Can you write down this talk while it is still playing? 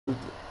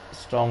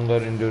stronger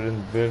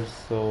endurance build,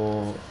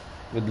 so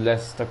with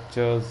less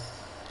structures.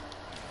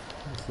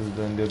 This is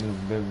the endurance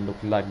build,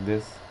 look like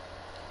this.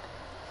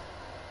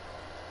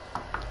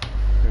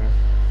 Okay.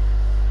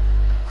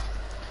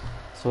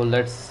 So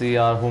let's see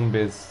our home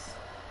base.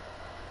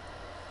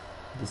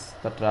 This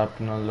the trap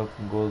tunnel look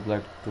goes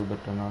like to the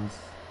tunnels.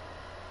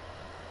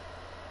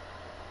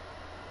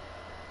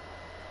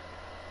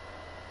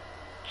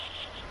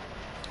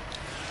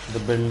 The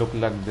build look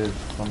like this,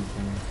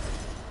 something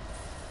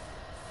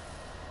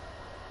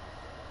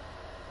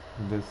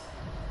this.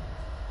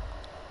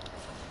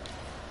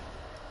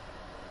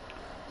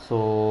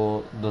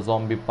 So the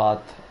zombie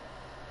path,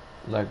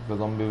 like the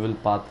zombie will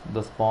path,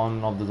 the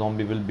spawn of the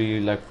zombie will be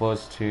like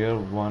first here,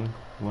 one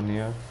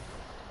here,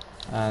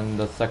 and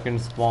the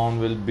second spawn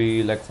will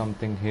be like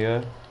something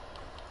here,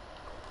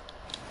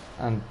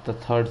 and the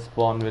third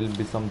spawn will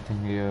be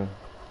something here.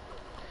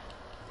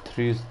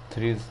 Three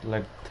is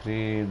like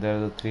three,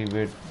 there's a three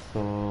way,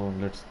 so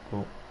let's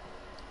go.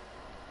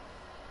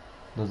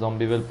 The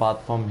zombie will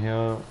path from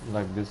here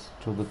like this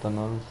to the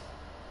tunnels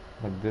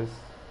like this.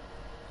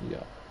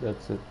 Yeah,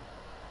 that's it.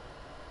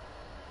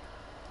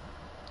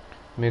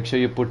 Make sure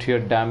you put here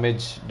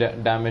damage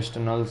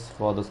tunnels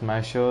for the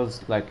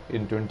smashers, like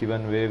in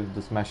 21 waves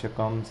the smasher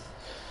comes,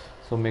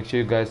 so make sure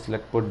you guys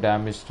like put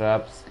damage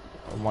traps.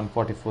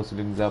 144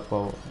 ceiling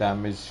zapper,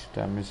 damage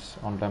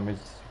on damage,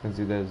 you can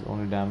see there's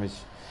only damage,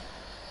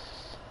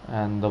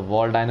 and the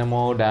wall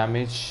dynamo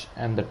damage,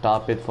 and the tar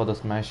pit for the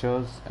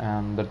smashers,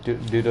 and the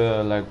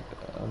dura, like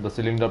the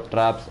cylinder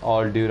traps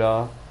all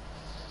dura.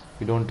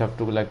 You don't have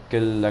to like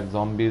kill like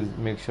zombies.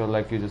 Make sure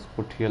like you just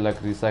put here like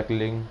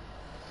recycling,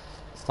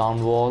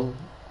 sound wall,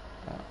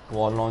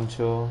 wall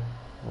launcher,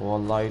 wall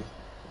light,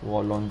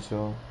 wall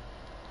launcher,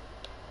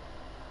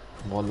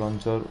 wall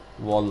launcher,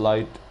 wall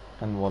light,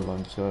 and wall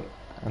launcher,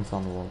 and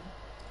sound wall.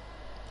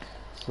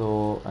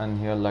 So, and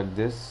here like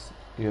this,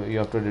 you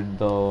have to did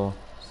the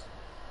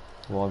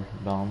wall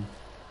down,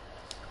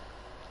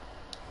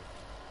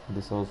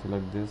 this also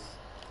like this.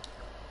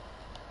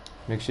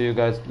 Make sure you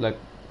guys like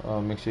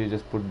make sure you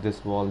just put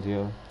this wall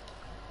here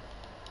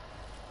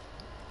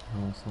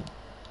also.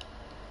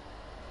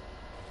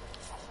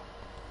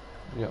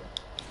 Yeah,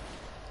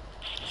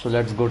 so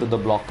let's go to the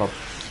block up.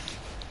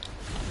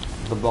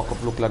 The block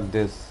up look like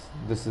this.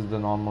 This is the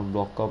normal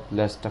block up,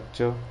 less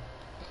structure.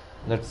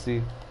 Let's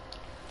see.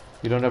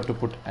 You don't have to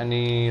put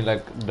any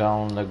like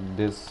down like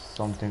this,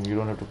 something. You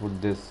don't have to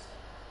put this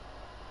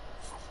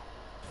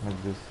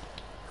like this.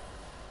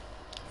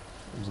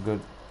 It's good.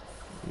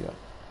 Yeah,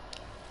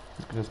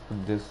 you can just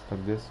put this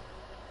like this.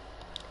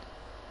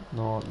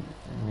 No,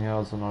 here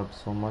also not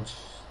so much,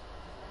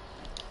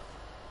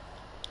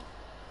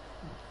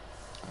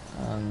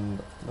 and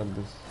like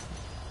this.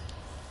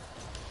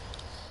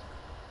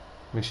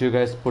 Make sure you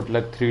guys put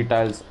like 3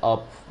 tiles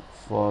up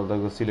for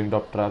the ceiling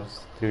top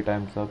traps, 3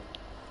 times up.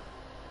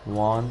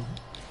 1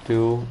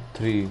 2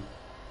 3,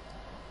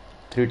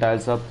 3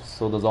 tiles up,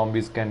 so the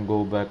zombies can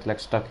go back like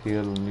stuck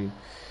here only.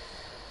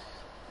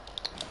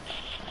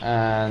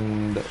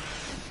 And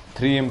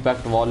 3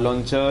 impact wall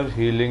launcher,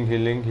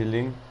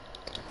 healing.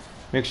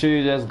 Make sure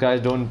you just guys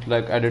don't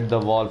like edit the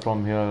wall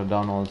from here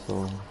down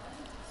also,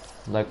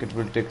 like it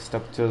will take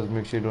structures.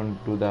 Make sure you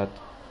don't do that.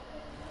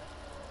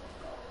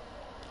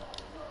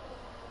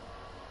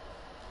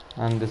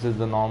 And this is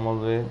the normal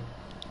way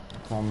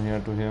from here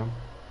to here.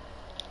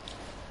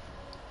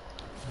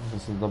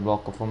 This is the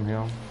block up from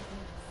here.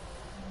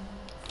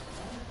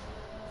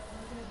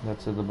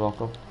 That's it, the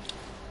block up.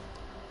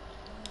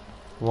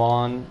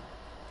 1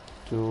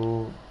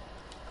 2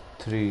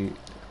 3.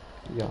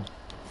 Yeah,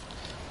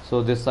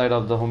 so this side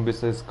of the home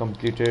base is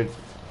completed.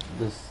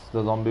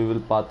 The zombie will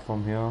path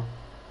from here,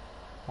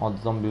 or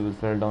the zombie will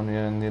fall down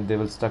here and they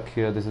will stuck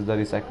here. This is the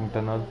recycling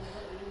tunnel,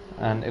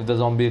 and if the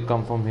zombie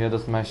come from here, the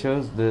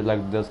smashers,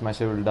 the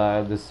smasher will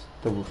die. This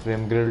the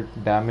frame grill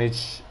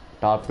damage,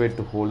 tar pit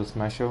to hold the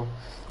smasher,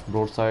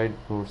 broadside,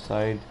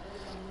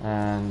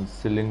 and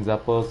ceiling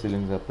zapper, 2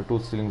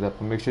 ceiling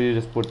zapper. Make sure you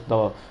just put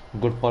the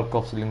good perk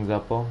of ceiling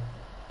zapper.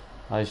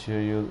 I show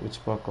you which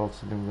perk of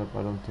ceiling zapper.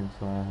 I don't think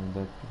so I have that.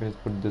 You can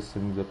just put this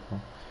ceiling zapper.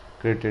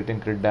 Crit rating,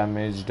 crit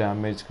damage,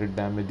 crit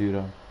damage,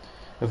 dura.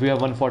 If you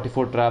have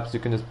 144 traps, you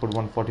can just put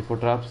 144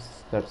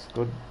 traps. That's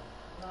good.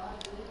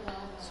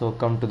 So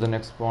come to the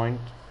next point.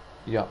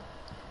 Yeah,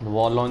 the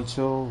wall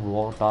launcher,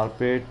 tar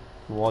pit,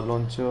 wall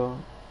launcher,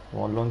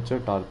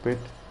 tar pit,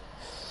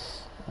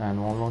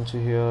 and wall launcher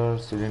here,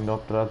 ceiling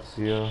top traps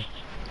here,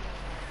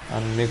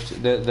 and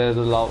there's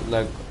a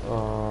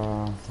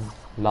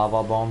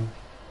lava bomb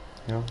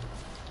here,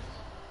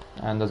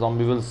 and the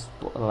zombie will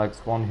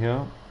spawn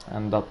here,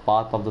 and the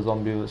path of the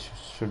zombie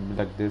should be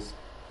like this.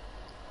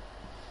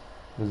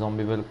 The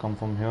zombie will come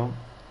from here.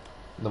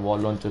 The wall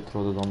launcher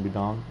throw the zombie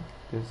down.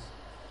 This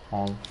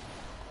all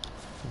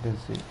you can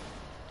see,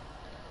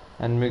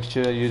 and make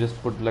sure you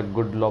just put like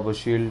good lobber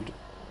shield,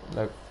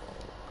 like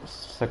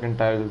second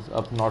tiles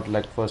up, not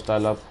like first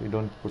tile up. You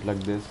don't put like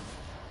this.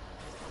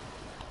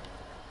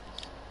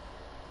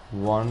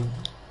 1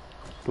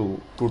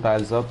 2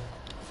 tiles up,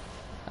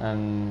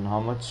 and how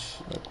much,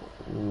 like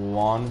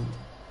 1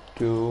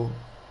 2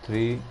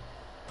 3,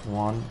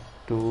 1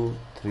 2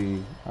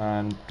 3,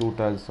 and 2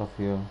 tiles of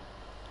here,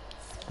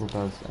 2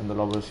 tiles, and the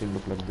lobber should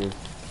look like this.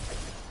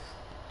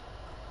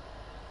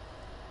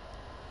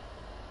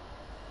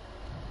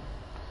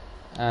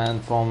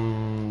 And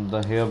from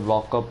the here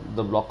block up,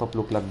 the block up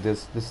look like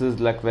this. This is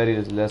like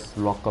very less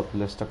block up,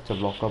 less structure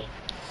block up.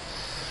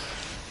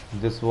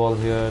 This wall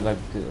here like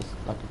this,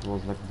 like it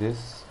was like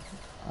this,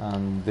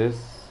 and this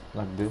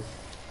like this,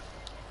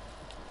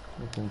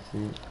 you can see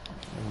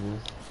like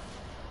this.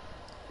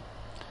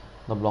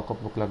 The block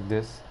up look like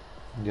this.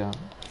 Yeah,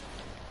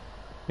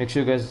 make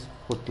sure you guys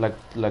put like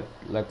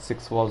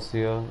 6 walls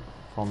here.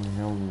 From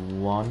here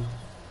 1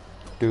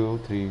 2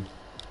 3,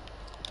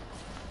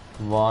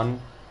 1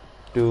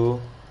 2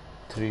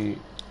 3,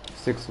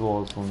 6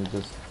 walls only,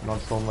 just not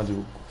so much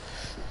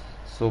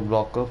so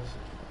block up.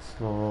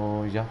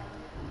 So yeah,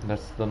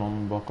 that's the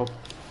normal block up.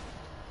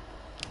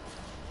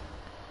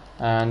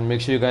 And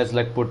make sure you guys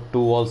like put 2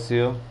 walls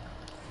here,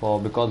 for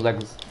because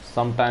like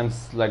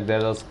sometimes like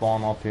there's a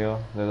spawn of here,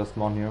 there's a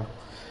spawn here,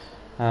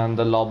 and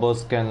the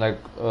lobbers can like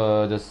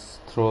just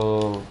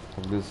throw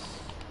like this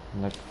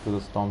like to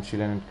the storm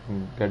shield and it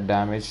can get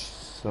damaged.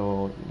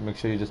 So make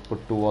sure you just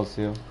put 2 walls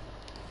here.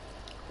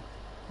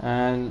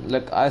 And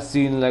like I've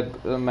seen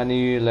like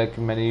many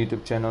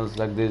YouTube channels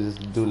like they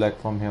just do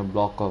like from here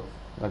block up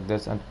like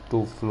this and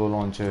 2 flow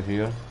launcher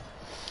here.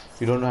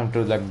 You don't have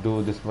to like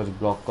do this much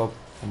block up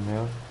from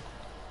here.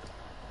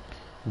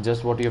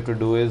 Just what you have to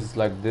do is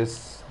like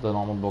this, the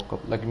normal block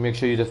up. Like make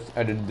sure you just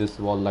edit this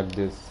wall like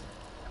this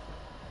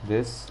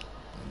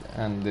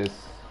and this.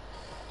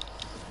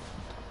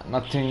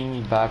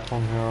 Nothing back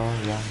from here.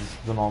 Yeah, this is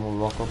the normal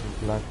block up.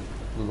 Like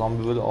the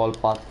zombie will all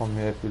pass from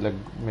here if you like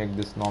make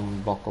this normal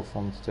block up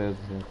from stairs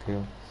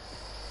here.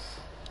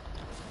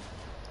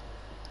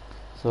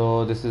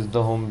 So this is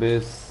the home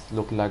base,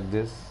 look like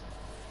this.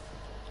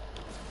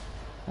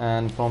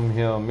 And from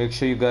here make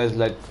sure you guys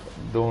like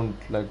don't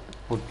like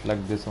put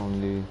like this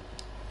only,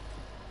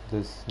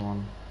 this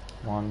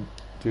 1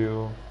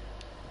 2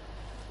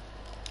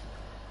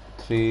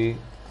 3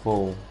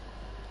 4,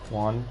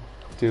 1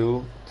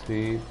 2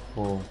 3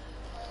 4,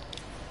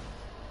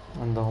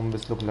 and the home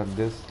base look like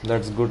this.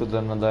 Let's go to the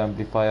another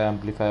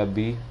amplifier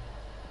B.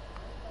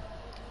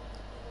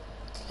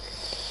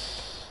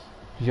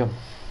 Yeah,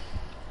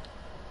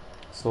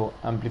 so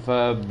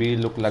amplifier B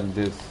look like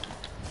this.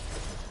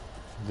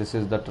 This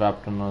is the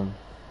trap tunnel.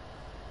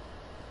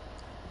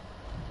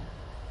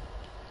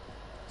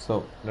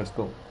 So let's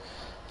go.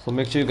 So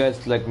make sure you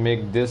guys like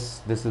make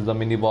this is the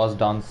mini boss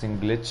dancing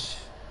glitch.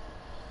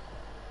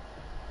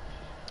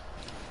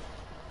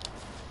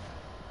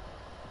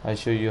 I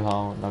show you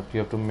how. Like you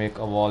have to make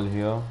a wall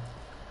here,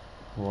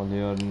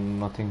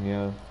 nothing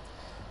here,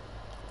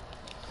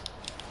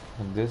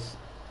 like this.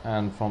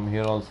 And from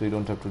here also you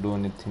don't have to do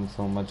anything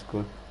so much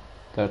good.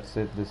 That's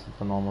it. This is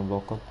the normal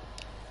block up,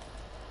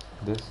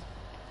 this,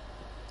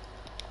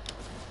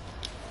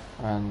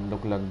 and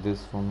look like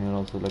this. From here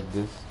also like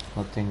this,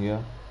 nothing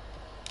here.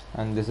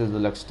 And this is the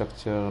like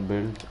structure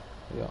build.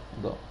 Yeah,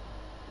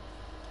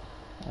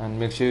 and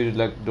make sure you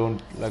like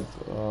don't like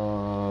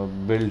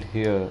build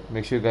here.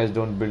 Make sure you guys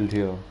don't build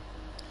here.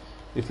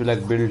 If you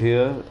like build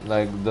here,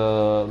 like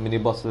the mini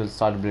boss will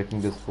start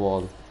breaking this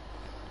wall.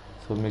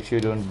 So make sure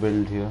you don't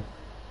build here.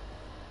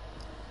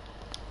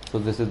 So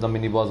this is the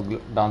mini boss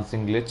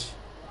dancing glitch,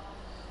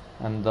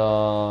 and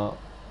the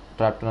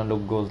trap tunnel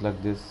look goes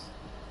like this.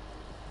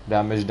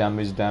 Damage,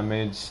 damage,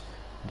 damage,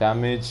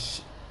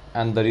 damage,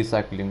 and the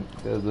recycling.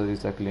 There's the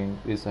recycling.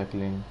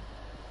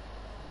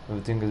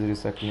 Everything is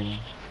recycling.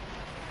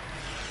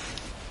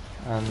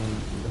 And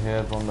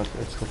here from the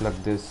it's look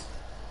like this.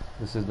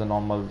 This is the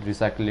normal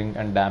recycling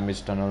and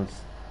damage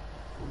tunnels.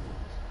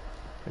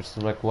 It's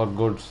like work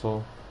good.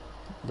 So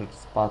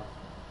that's part.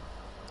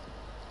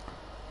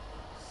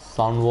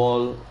 Sound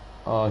wall,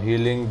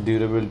 healing,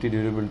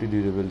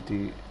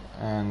 durability,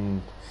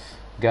 and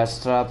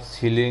gas traps,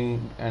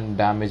 healing and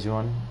damage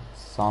one.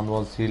 Sound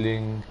walls,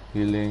 healing,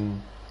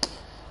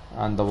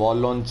 and the wall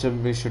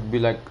launcher should be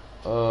like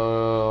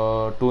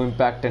 2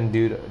 impact and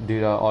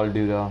dura, all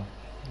dura.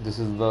 This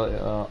is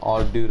the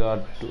all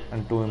dura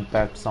and 2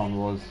 impact sound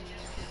walls.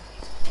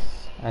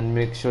 And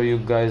make sure you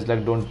guys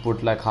like don't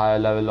put like higher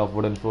level of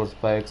wooden floor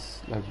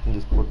spikes. Like you can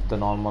just put the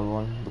normal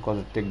one because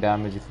it take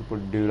damage if you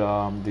put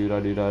dura,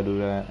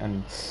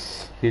 and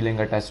healing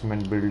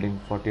attachment building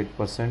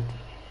 48%.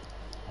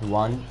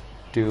 1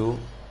 2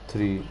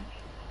 3,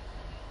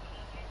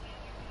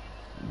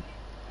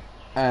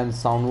 and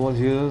sound wall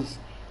here,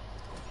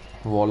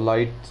 wall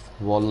light,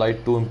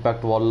 2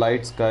 impact wall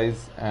lights,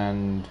 guys.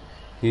 And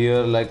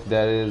here like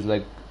there is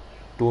like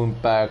 2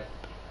 impact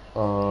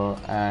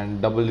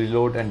and double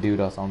reload and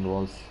dura sound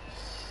walls.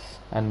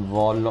 And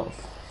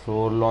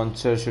floor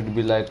launcher should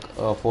be like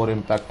 4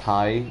 impact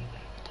high,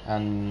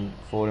 and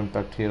 4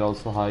 impact here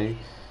also high,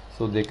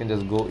 so they can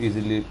just go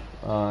easily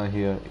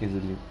here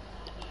easily.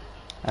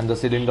 And the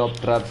ceiling top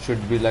trap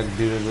should be like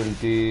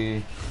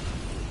durability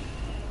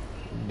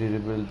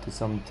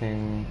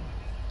something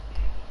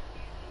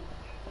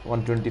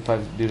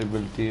 125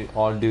 durability,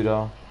 all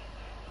dura.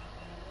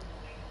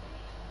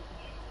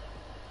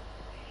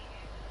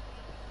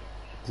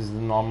 This is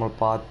the normal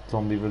path.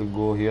 Zombie will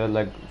go here,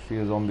 like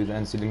few zombies,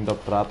 and ceiling the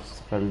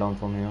traps fell down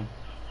from here.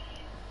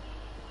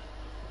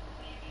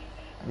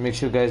 Make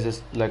sure guys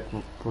just like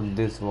put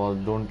this wall,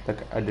 don't like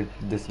edit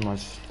this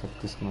much,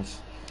 like this much.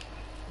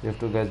 You have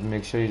to guys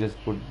make sure you just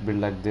build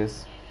like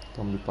this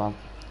zombie path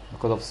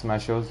because of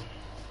smashers.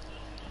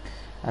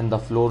 And the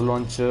floor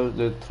launcher,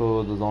 they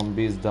throw the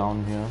zombies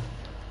down here,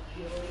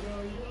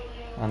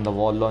 and the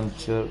wall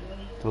launcher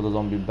throw the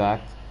zombie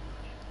back.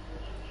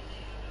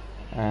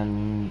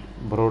 And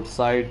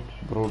broadside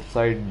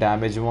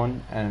damage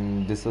one,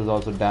 and this is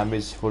also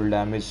damage, full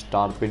damage,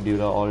 torpid,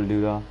 dura, all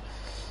dura,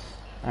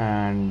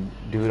 and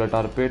dura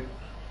torpid.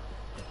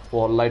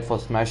 Wall light for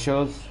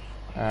smashers,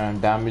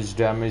 and damage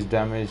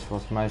for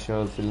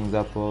smashers, filling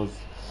zappers.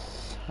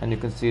 And you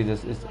can see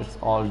this, it's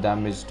all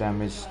damage,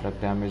 like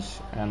damage.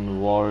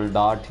 And wall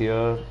dart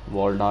here,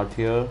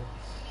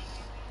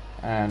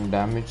 and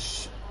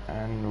damage,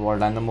 and wall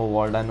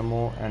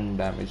dynamo, and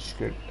damage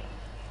crit.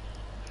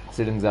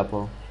 Ceiling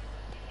zapper.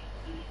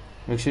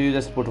 Make sure you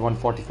just put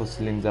 140 for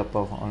ceiling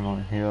zapper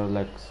on here,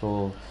 like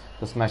so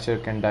the smasher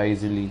can die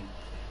easily.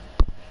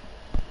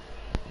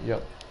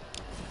 Yep.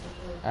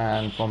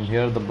 And from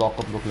here the block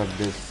up look like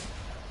this.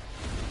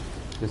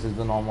 This is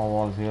the normal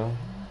wall here.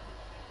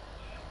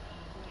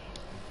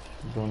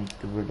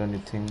 Don't build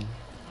anything.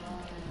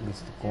 This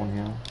is the cone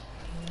here.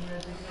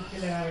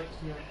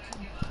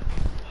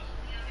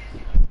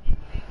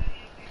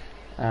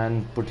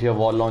 And put here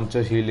wall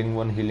launcher, healing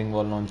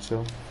wall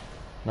launcher.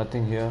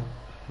 Nothing here.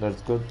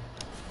 That's good,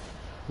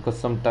 because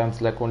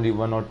sometimes like only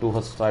one or two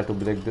has tried to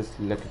break this,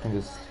 like you can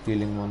just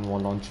healing one wall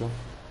launcher.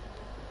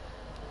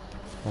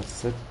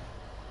 That's it.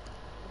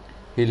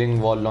 Healing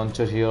wall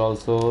launcher here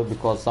also,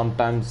 because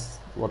sometimes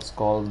what's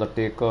called the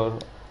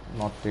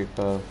not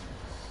taker,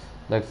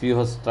 like few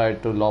has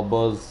tried to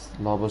lobbers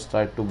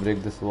tried to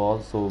break this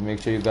wall. So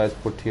make sure you guys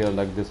put here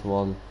like this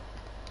wall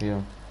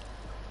here.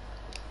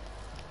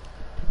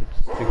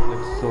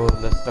 So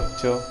the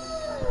structure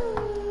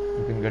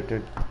you can get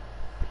it.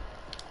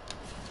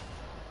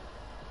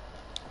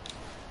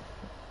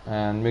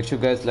 And make sure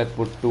guys like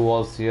put two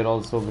walls here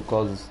also,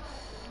 because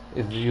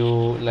if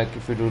you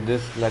do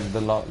this, like the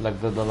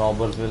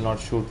robbers will not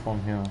shoot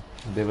from here,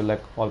 they will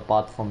like all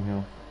path from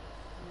here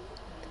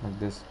like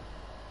this.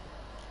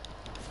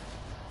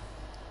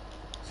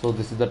 So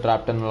this is the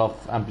trap tunnel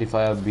of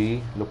amplifier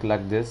B, look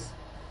like this.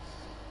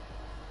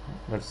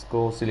 Let's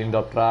go. Ceiling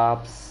drop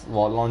traps,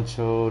 wall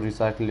launcher,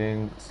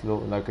 recycling, slow,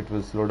 like it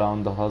will slow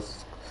down the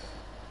husk,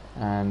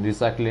 and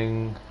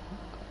recycling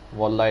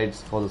wall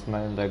lights for the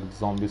smell, like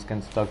zombies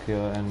can stuck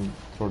here and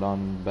throw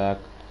down back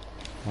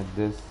like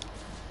this.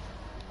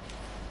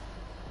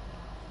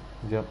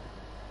 Yep.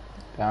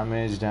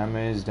 Damage.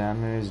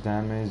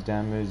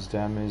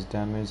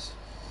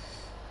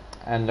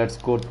 And let's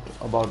go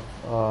about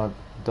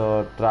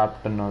the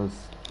trap tunnels.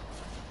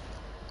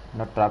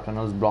 Not trap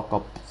tunnels, block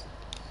ups.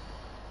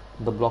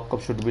 The block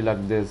up should be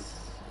like this.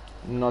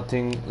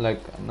 Nothing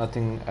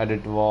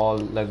edit wall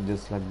like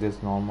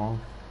this normal.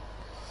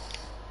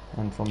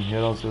 And from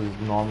here also is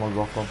normal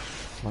block up.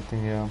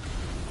 Nothing here.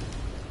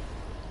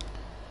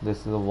 This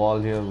is a wall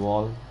here,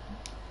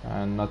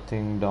 and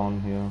nothing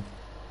down here.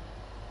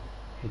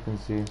 You can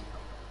see.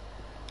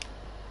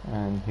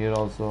 And here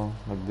also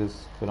like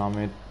this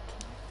pyramid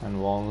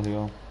and wall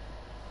here.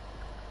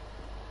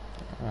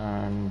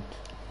 And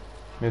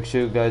make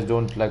sure you guys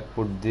don't like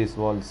put these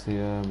walls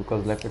here,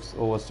 because like it's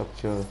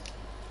overstructure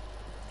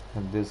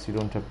like this. You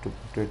don't have to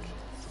put it.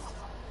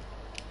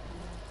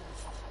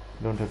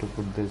 You don't have to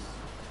put this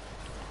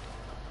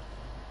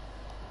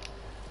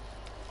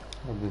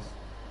like this.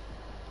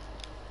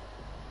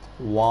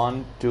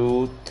 1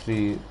 2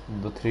 3,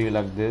 the 3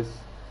 like this.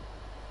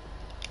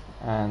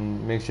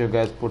 And make sure you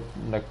guys put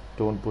like,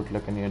 don't put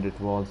like any edit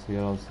walls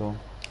here also.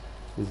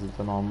 This is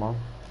the normal.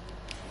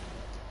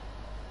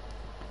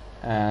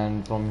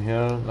 And from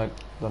here like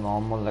the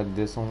normal like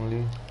this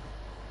only.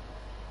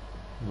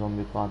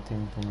 Zombie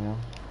pathing from here.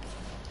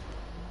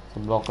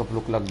 So block up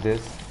look like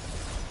this.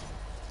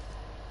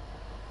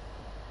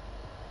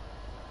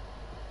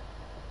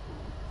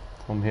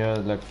 From here,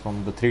 like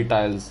from the 3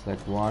 tiles, like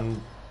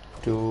 1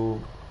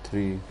 2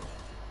 3,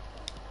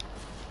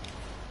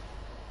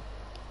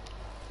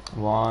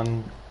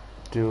 1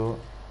 2.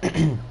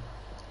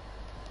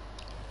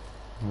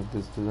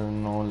 This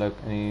doesn't know like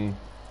any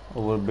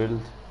overbuild.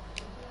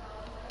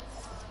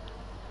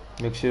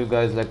 Make sure you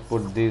guys like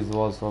put these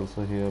walls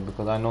also here,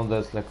 because I know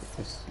that's like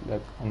it's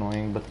like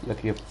annoying, but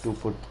like you have to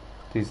put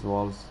these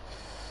walls.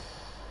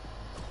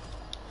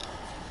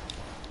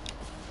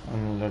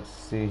 And let's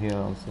see here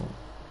also.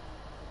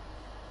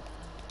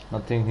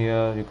 Nothing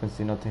here, you can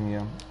see nothing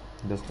here,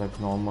 just like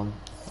normal.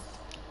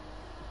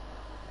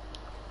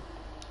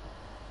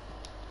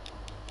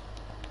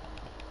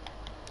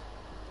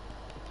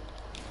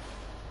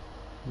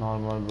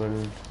 Normal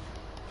build.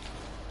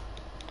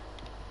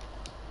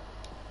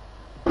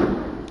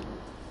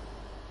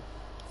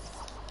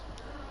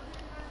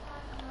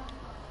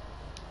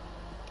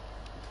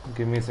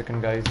 Give me a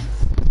second, guys.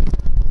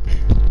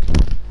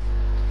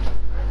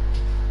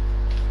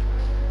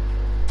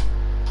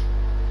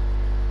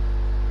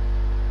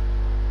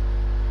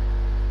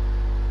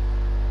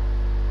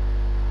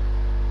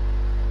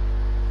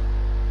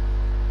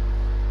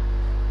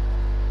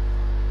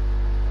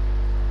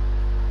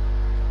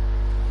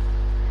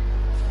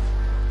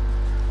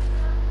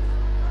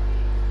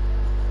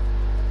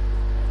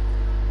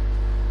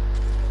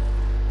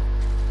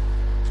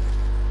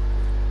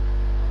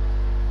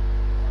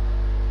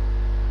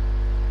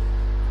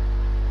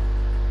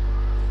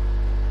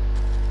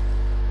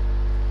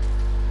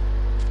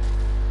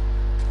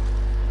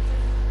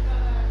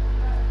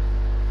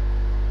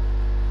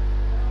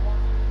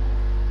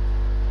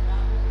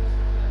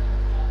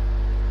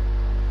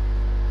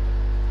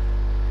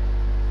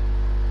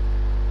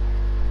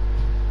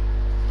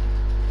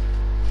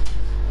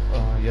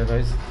 Yeah,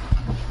 guys,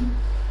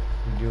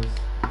 videos.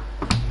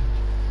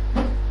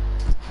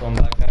 So I'm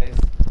back, guys.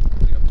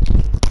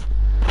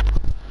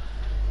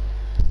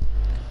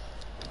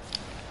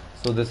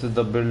 So this is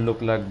the build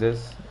look like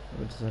this.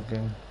 Wait a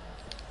second.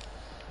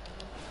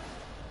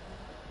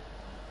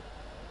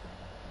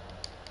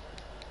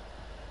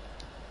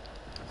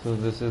 So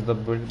this is the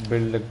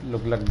build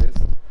look like this.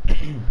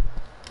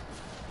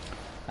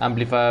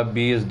 Amplifier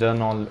B is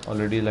done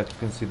already. Like you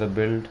can see the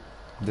build.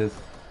 This.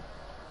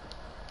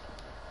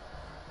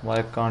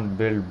 Why can't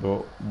build,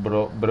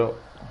 bro?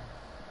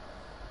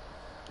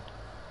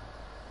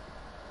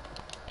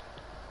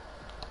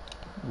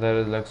 There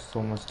is like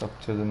so much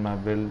structure in my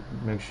build.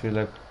 Make sure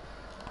like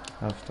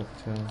have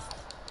structure.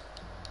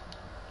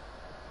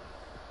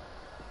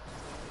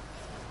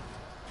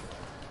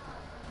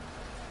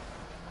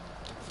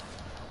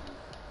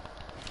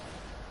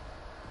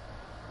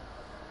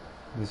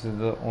 This is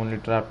the only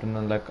trap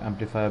tunnel, like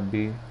amplifier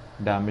B.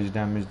 Damage.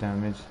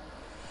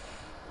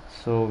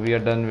 So we are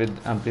done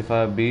with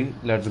amplifier B.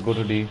 Let's go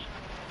to D.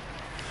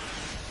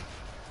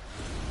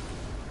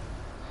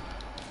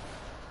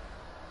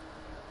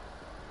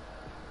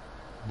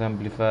 The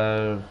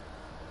amplifier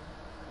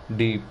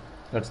D.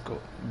 Let's go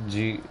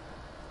G.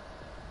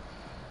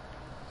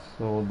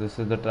 So this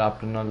is the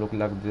trap tunnel look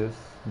like this.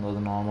 Was a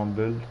normal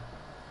build.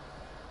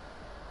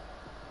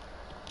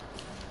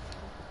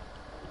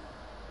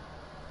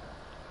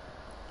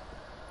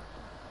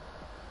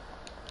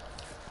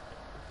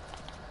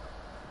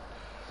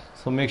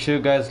 So make sure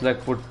you guys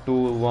like put 3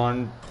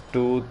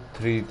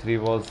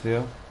 walls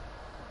here,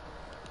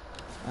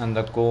 and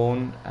the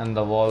cone and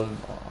the wall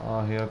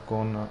here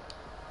cone.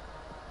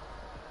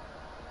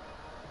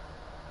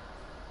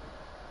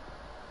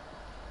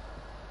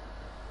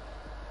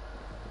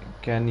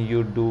 Can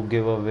you do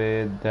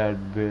giveaway that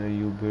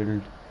you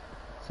build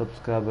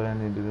subscriber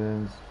and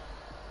endurance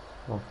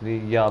for free?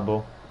 Yeah,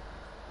 bro.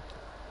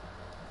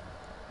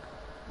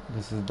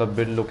 This is the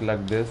build look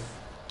like this.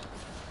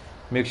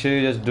 Make sure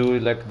you just do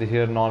like the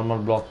here normal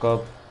block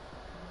up.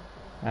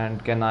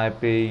 And can I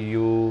pay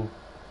you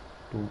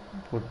to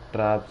put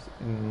traps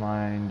in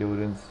my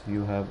endurance?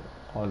 You have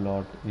a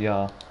lot.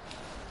 Yeah.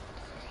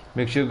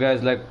 Make sure you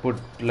guys like put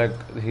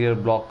like here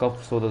block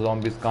up so the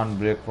zombies can't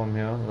break from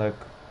here. Like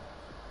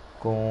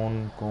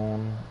cone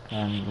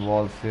and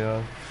walls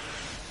here.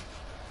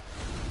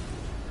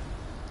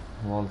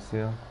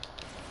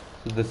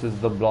 So this is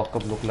the block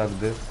up look like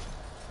this.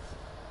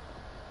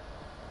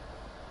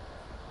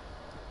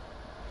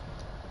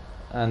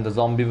 And the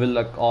zombie will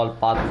like all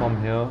path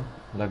from here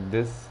like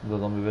this. The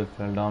zombie will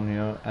fall down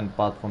here and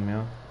path from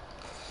here.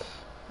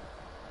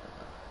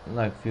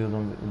 Like few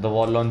zombies. The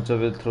wall launcher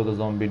will throw the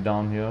zombie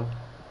down here.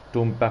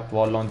 2 impact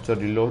wall launcher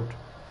reload.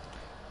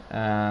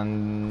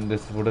 And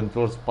this wooden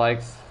floor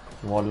spikes.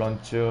 Wall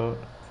launcher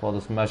for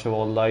the smasher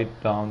wall light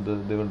down.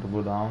 They will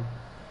go down.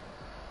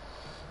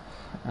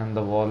 And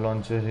the wall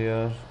launcher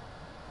here.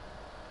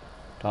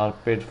 Tar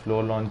pit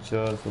floor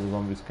launcher so the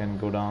zombies can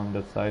go down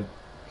that side.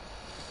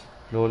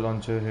 Floor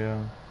launcher here.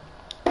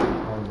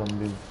 All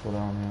zombies go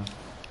down here.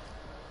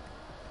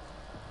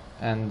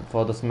 And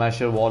for the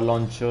smasher wall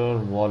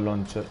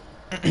launcher.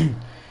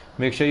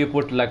 Make sure you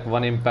put like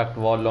 1 impact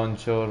wall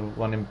launcher,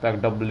 1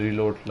 impact double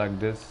reload like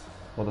this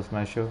for the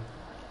smasher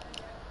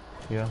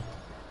here.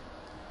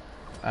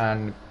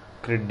 And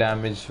crit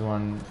damage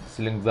 1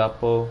 ceiling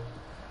zapper,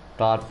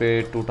 tar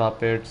pit, 2 tar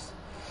pits,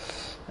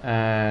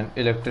 and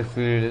electric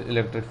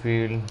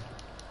field,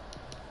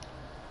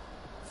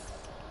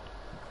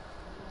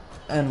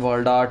 and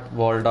wall dart.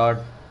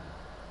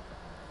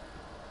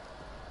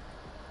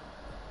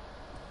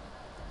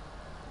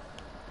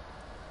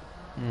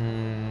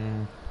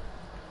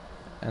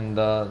 And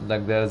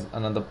like there's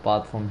another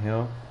path from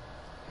here.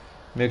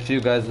 Make sure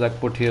you guys like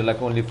put here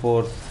like only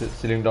 4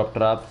 ceiling drop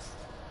traps.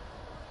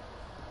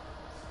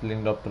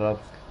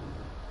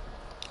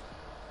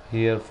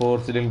 Here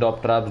 4 ceiling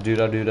drop traps,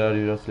 dura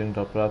ceiling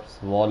drop traps.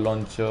 Wall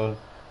launcher,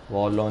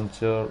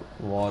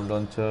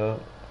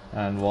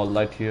 and wall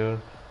light here.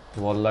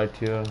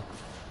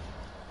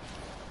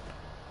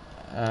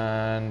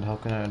 And how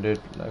can I edit?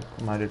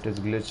 Like my edit is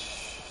glitch.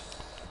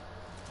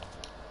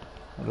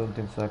 I don't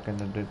think so I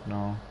can edit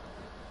now.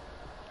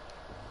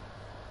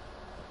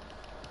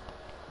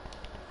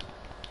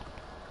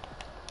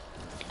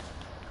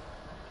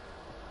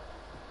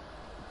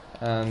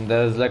 And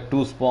there's like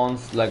two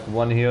spawns, like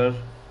one here,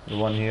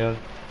 one here,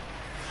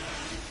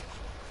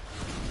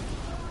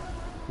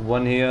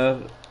 one here.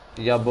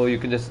 Yeah, bro, you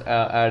can just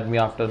add me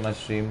after my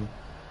stream.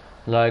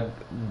 Like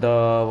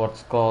the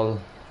what's called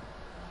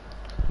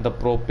the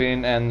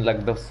propane and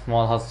like the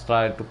small husk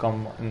try to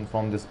come in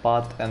from this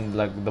path, and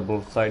like the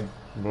broadside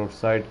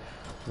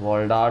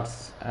wall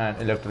darts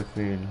and electric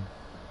field.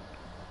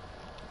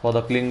 For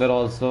the clinger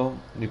also,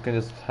 you can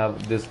just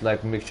have this,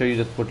 like make sure you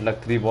just put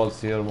like three balls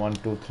here, one,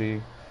 two,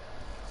 three,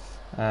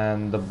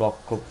 and the block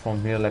up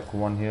from here, like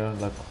one here,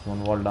 like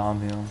one wall down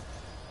here,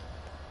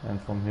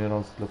 and from here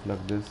also look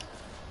like this,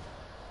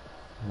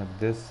 like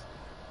this,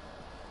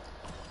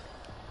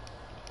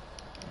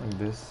 like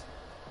this.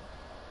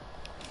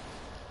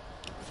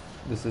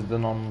 This is the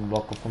normal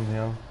block up from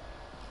here.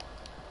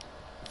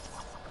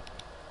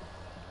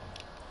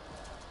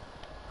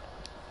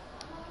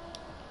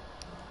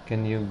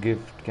 Can you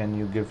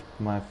gift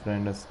my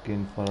friend a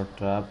skin for a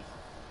trap?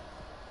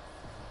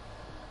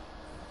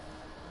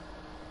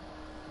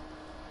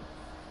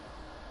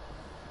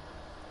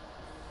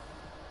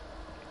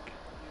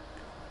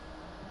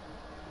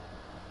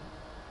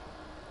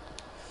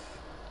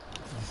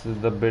 This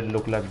is the build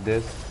look like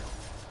this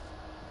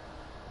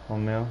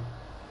from here.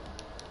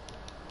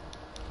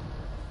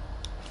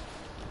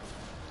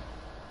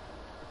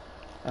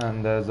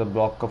 And there's a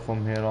block up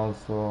from here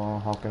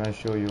also. How can I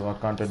show you? I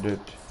can't edit.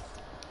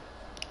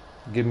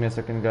 Give me a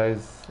second,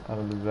 guys. I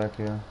will be back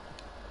here.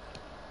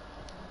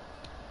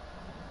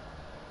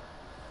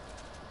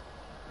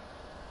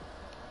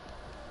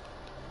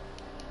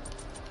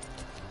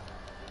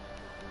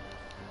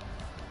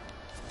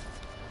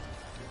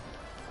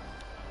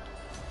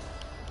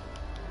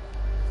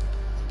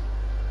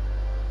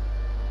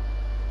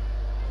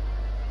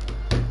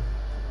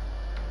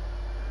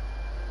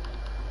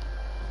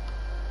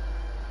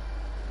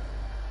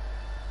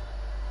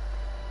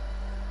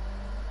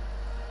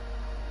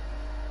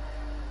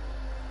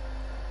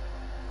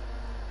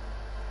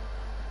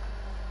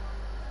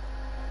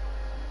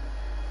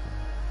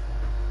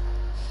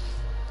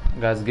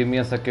 Guys, give me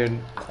a second.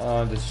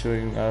 Just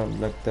showing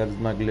like there's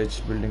my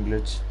building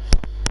glitch,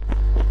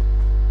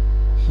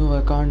 so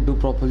I can't do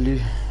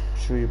properly,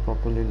 show you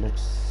properly.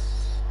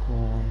 Let's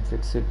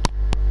fix it.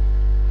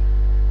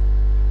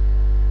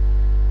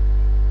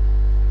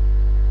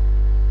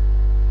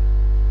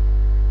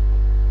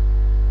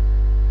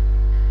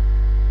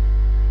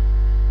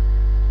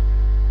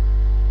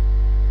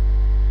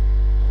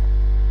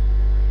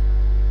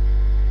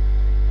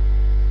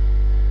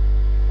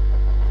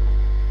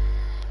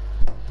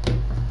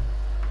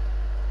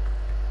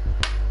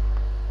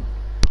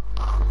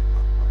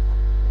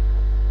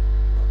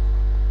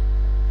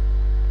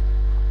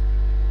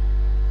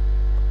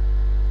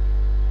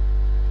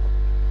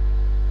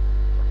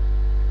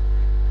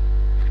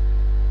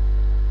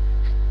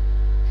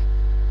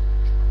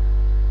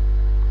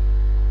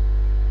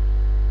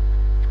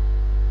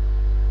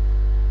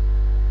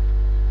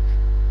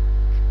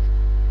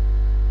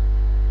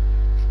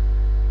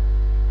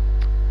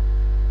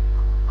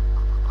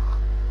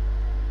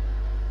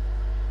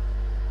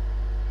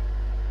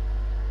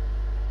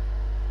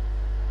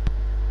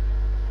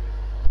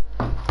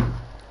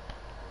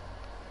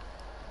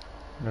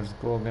 Let's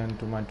go again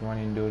to my Twine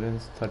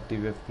endurance, 30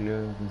 wave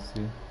clear, you can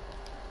see.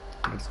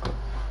 Let's go.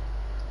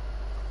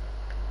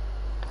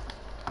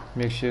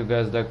 Make sure you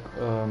guys like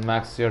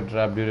max your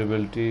trap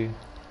durability.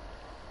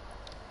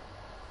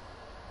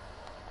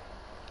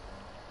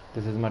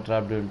 This is my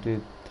trap durability,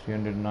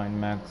 309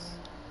 max.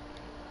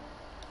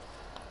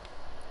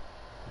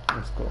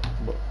 Let's go.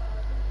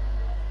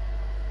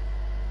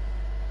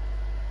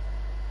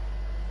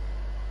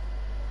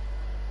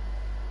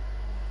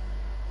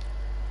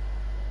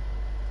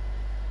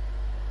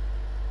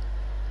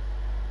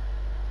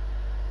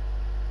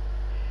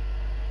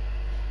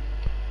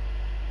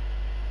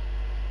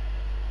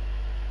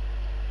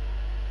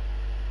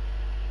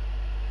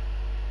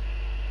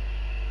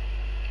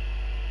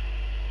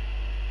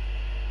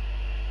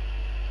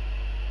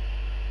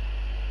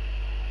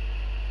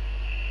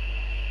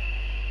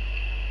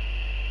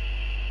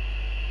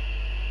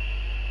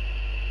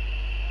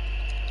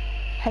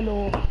 Hello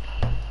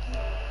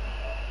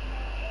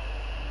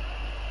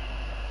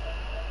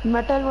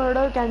metal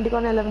murder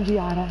कैंडिकॉन LMG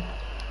आ रहा है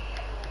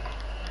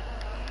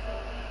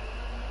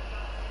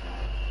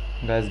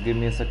guys, give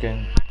me a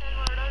second.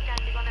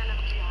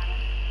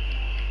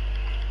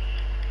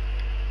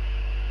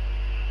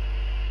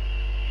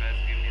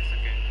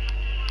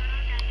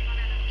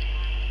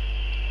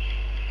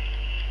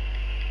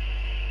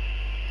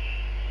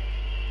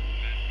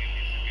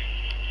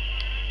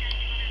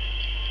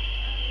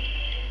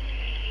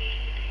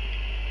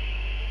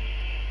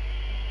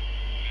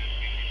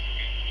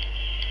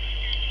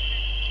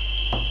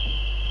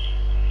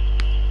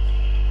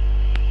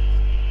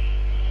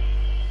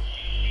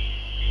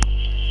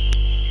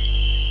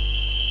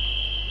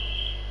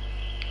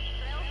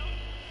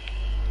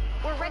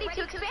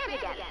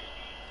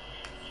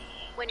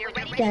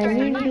 Can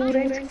we do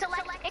it?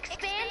 Select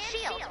expand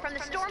shield from the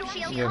storm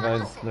shield Yeah,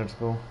 guys, let's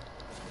go.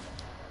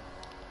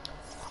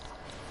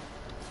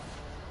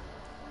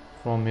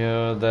 From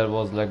here there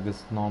was like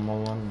this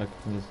normal one, like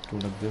just do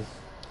like this.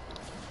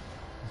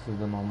 This is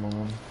the normal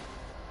one.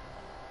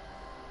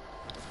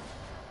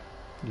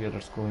 Yeah,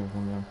 let's go here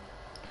from here.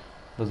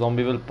 The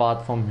zombie will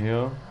path from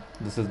here.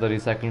 This is the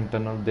recycling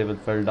tunnel. They will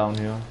fall down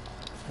here,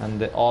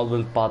 and they all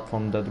will path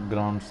from the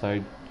ground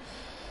side.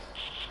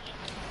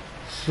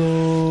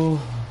 So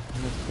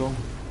let's go.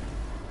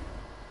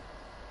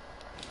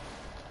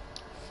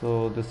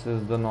 So this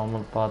is the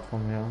normal path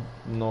from here.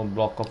 No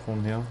block up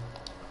from here.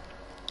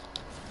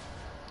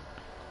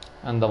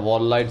 And the wall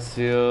lights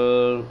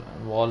here.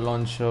 Wall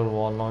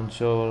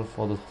launcher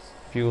for the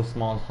few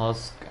small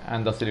husk,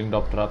 and the ceiling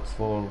drop traps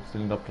for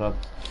ceiling drop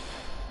traps.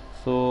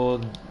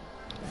 So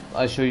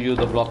I show you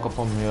the block up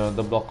from here.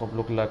 The block up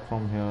look like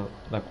from here,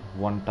 like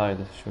one tile.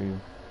 I show you.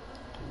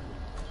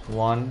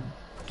 1,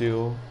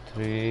 2,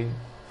 3,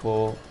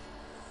 4,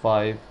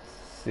 5,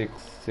 6,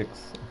 6.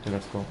 Okay,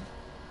 let's go.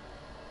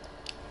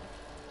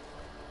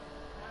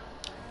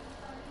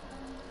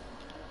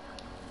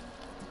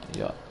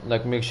 Yeah,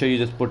 like make sure you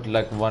just put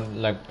like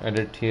one, like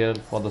edit here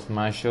for the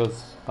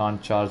smashers.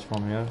 Can't charge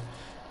from here,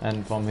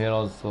 and from here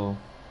also.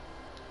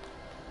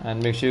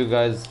 And make sure you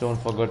guys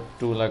don't forget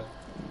to like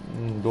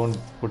don't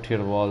put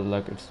here wall,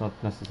 like it's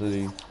not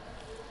necessary.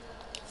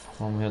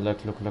 From here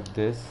like look like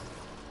this.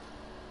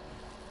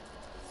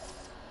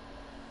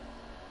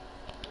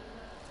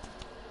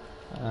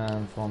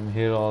 And from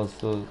here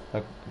also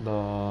like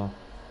the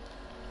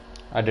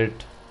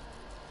edit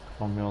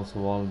from here also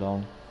wall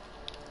down.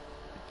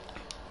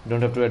 You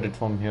don't have to edit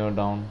from here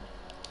down.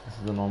 This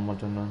is the normal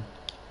tunnel.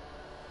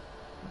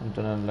 And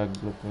tunnel like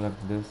look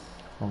like this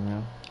from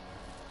here.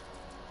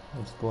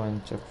 Let's go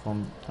and check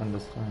from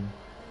understand.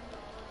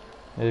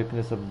 Here you can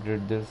just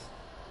upgrade this,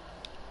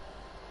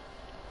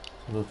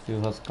 so the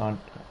few husks can't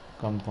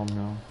come from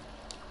here.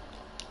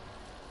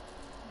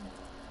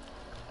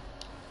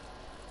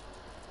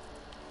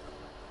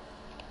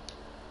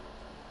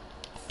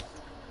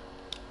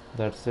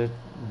 That's it.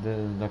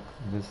 Like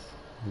this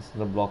is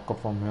the block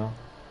up from here.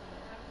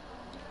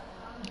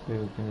 Okay,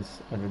 you can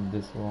just edit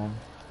this one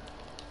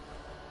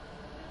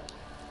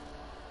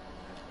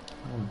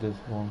and this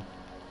one.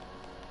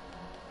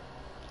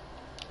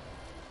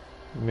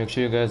 Make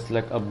sure you guys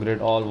like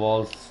upgrade all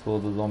walls so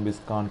the zombies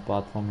can't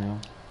path from here.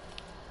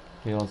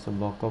 Here also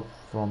block up.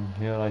 From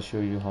here I show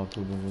you how to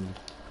do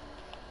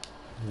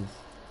this.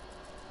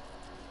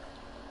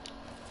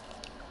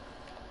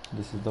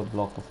 This is the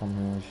block up from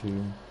here. I show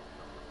you.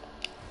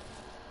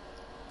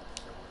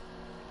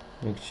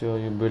 Make sure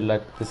you build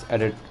like this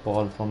edit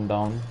wall from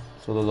down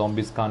so the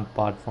zombies can't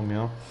part from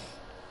here.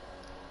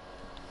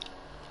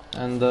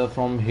 And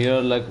from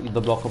here like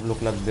the block up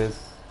look like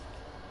this.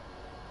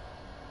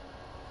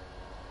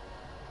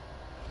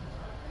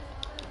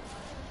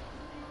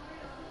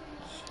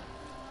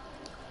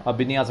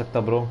 अभी नहीं आ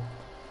सकता bro.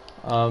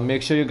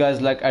 Make sure you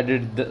guys like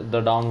edit the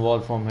down wall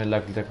from here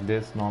like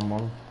this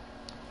normal.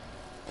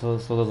 So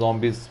the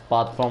zombies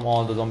path from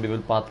all the zombie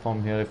will path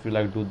from here if you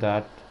like do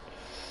that.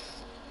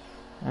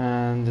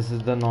 And this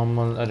is the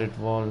normal edit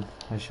wall.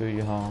 I show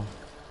you how.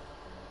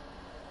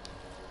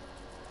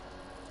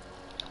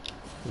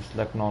 It's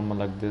like normal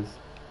like this.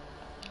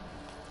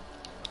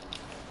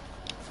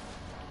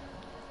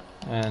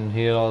 And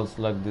here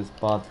also like this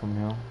path from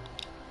here.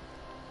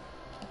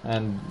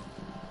 And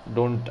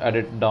don't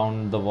edit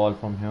down the wall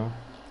from here.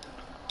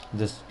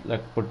 Just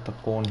like put the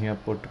cone here,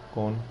 put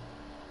cone.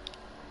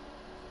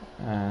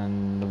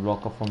 And the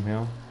block up from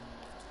here.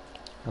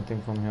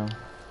 Nothing from here.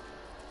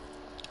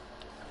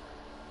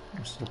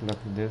 Just look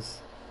like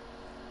this.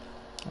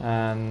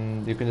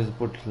 And you can just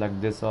put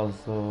like this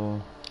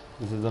also.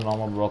 This is the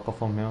normal block up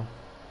from here.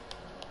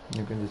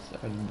 You can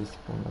just add this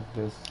cone like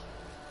this.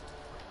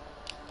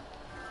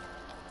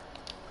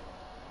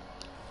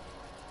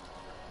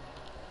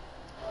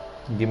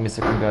 Give me a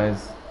second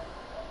guys.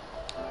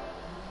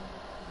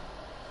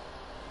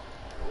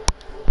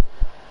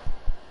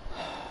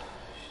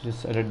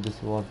 Just edit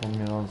this wall from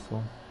here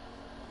also.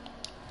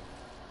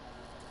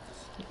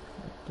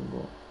 To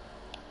go.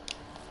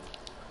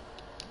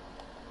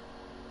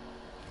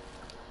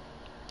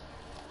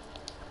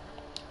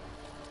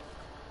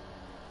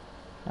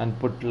 And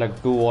put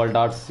like 2 wall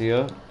darts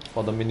here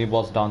for the mini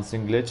boss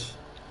dancing glitch.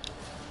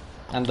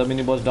 And the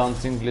mini boss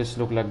dancing glitch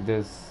look like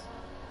this.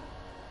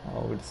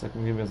 Oh, wait a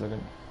second, give me a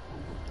second.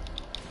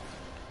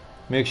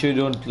 Make sure you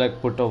don't like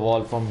put a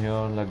wall from here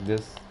like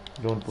this.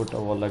 Don't put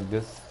a wall like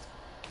this.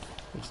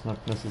 It's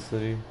not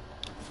necessary.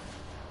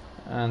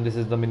 And this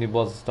is the mini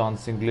boss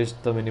dancing glitch.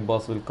 The mini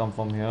boss will come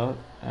from here,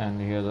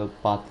 and here the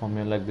path from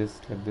here like this,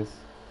 like this.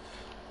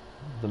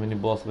 The mini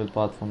boss will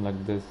path from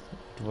like this.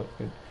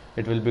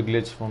 It will be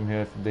glitched from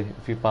here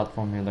if you path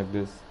from here like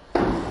this.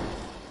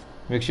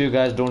 Make sure you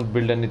guys don't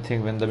build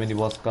anything when the mini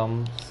boss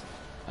comes.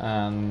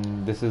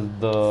 And this is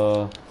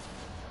the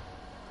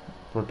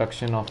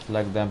protection of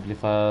like the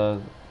amplifier.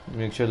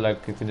 Make sure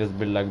like you can just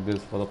build like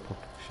this for the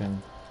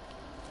protection.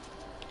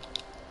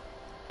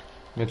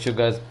 Make sure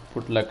guys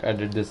put like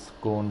edit this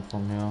cone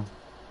from here.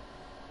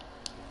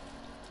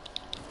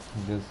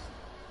 This.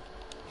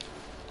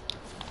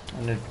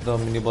 and it's the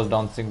mini boss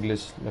dancing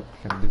glitch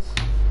like this.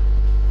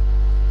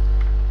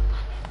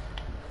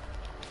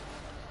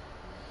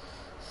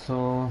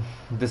 So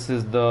this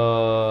is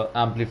the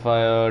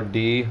amplifier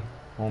D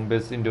home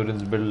base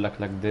endurance build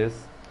like this.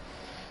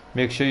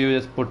 Make sure you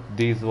just put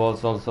these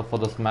walls also for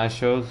the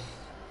smashers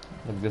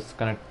like this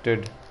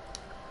connected.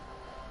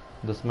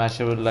 The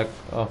smasher will like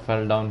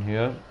fell down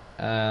here,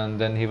 and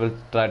then he will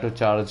try to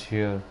charge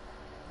here.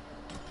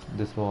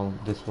 This wall,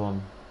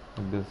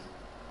 like this.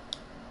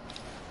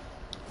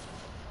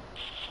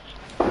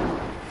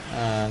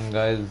 And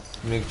guys,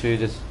 make sure you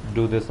just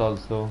do this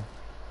also.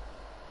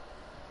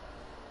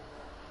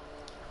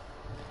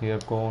 Here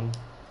cone,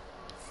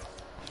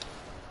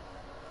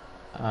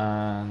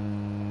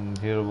 and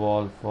here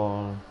wall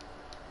for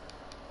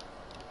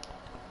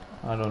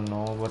I don't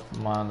know, but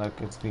man,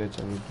 like it's glitch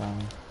every time.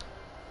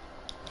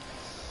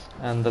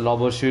 And the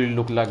lobber shield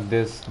look like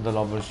this. The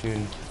lobber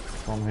shield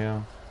from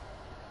here.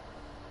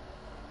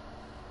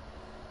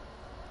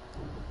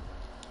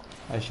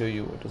 I show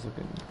you what is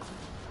okay.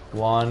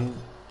 1,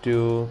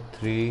 2,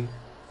 3,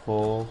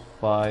 4,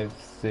 5,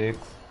 6,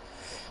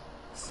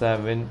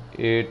 7,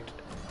 8,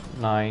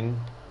 9,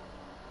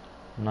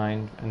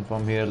 9, and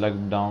from here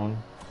like down.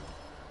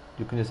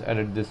 You can just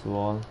edit this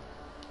wall.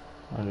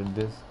 Edit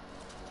this.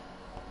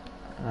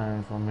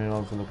 And from here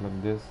also look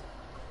like this.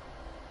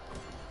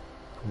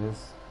 This.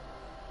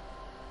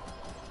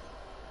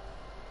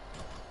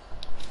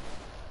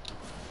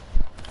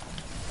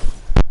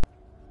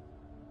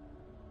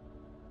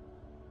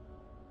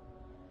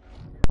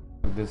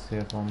 This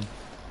here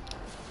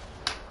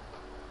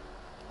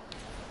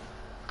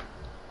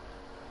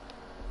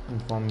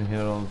from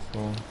here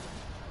also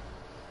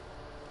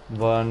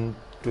 1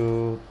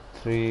 2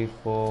 3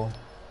 4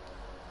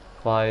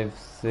 5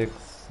 6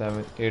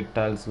 7 8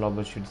 tiles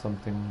lobber sheet,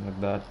 something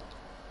like that.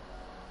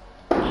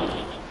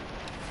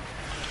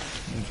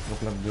 It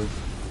look like this.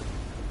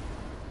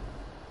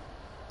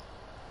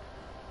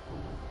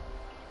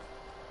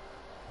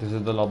 This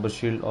is the lobber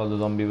shield. All the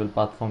zombie will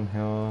path from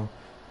here,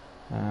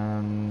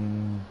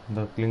 and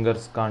the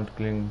clingers can't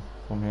cling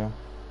from here.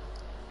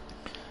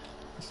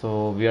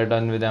 So we are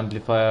done with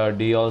amplifier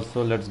D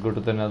also. Let's go to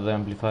the another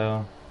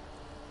amplifier.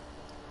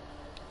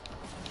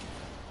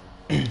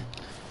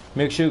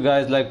 Make sure you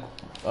guys like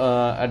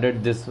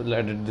edit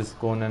this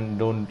cone and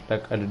don't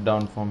like edit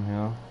down from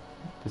here.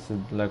 This is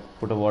like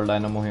put a wall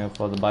dynamo here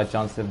for the by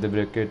chance if they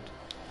break it.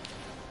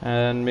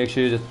 And make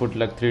sure you just put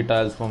like 3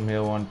 tiles from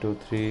here. 1 2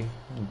 3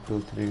 1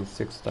 2 3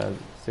 6 tiles,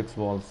 6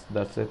 walls.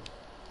 That's it.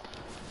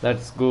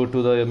 Let's go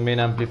to the main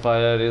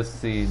amplifier. Is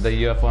see the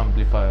UFO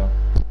amplifier.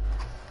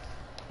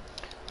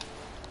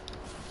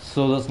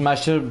 So the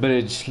smasher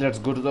bridge. Let's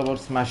go to the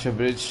smasher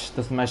bridge.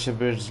 The smasher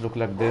bridge look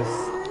like this.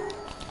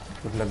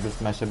 Look like this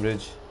smasher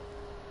bridge.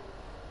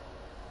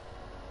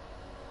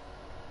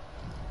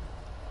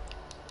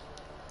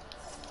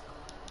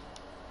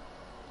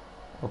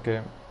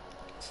 Okay.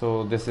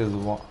 So this is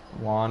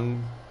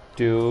 1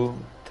 2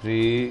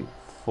 3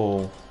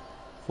 4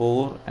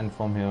 4, and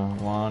from here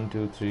 1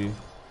 2 3,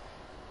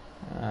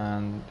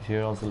 and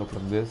here also look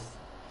like this.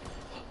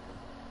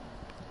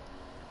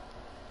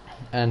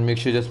 And make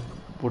sure you just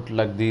put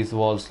like these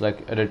walls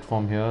like edit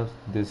from here.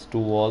 These 2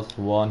 walls,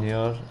 1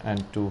 here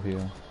and 2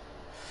 here,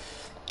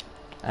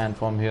 and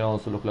from here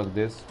also look like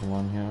this.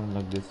 1 here,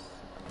 like this,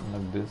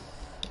 like this,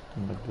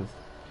 and like this.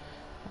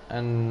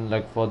 And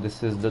like for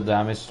this is the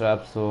damage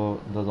trap, so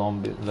the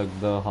zombie like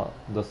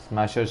the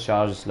smasher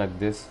charges like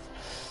this.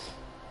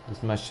 The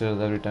smasher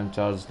every time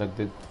charges like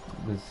this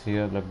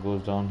here, like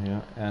goes down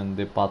here, and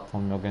they path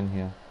from again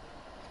here.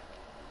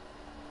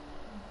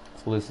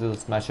 So this is a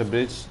smasher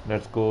bridge.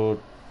 Let's go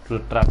to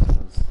the trap.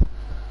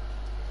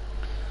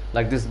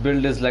 Like this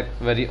build is like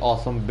very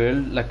awesome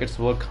build, like it's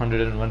work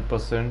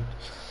 101%.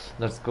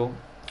 Let's go.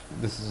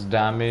 This is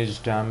damage,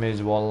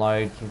 wall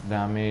light,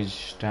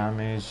 damage,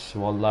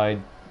 wall light,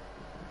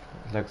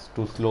 like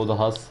to slow the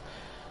husk,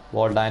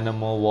 wall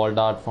dynamo, wall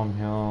dart from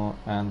here,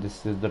 and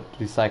this is the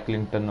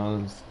recycling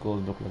tunnels.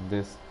 Goes look like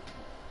this.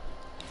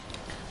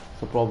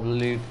 So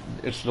probably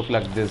it's look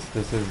like this.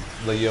 This is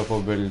the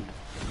UFO build.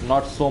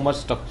 Not so much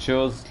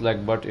structures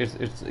like, but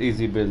it's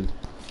easy build.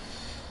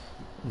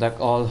 Like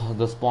all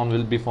the spawn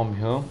will be from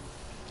here,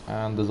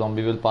 and the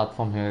zombie will path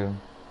from here.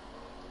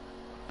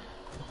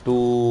 2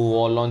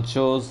 wall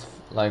launchers,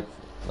 like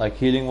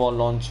healing wall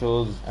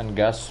launchers and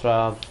gas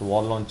traps,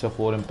 wall launcher,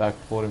 4 impact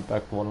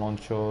wall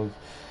launchers,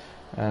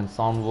 and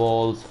sound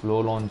walls, flow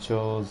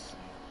launchers,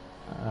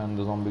 and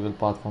the zombie will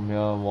path from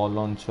here. Wall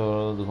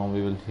launcher, the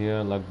zombie will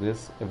here like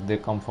this. If they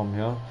come from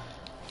here,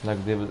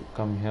 like they will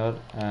come here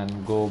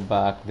and go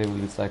back, they will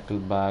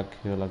recycle back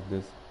here like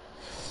this,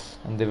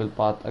 and they will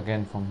path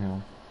again from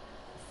here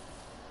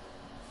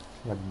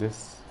like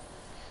this.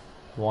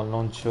 Wall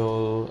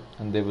launcher,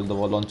 and the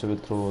wall launcher will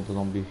throw the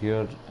zombie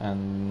here,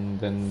 and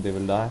then they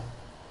will die.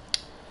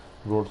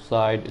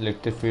 Roadside,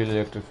 electric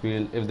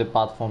field. If they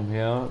path from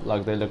here,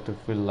 like the electric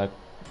field, like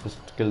just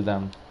kill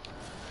them.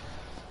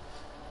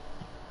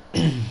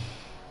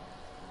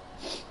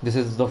 This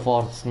is the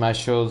for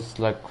smashers,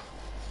 like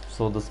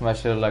so the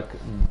smasher, like,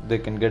 they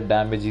can get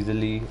damage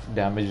easily,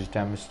 damage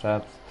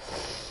traps.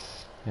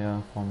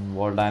 Yeah, from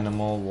wall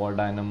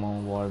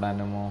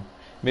dynamo.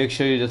 Make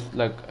sure you just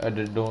like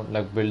edit, don't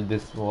like build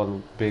this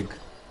wall big.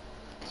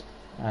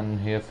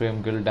 And here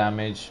frame kill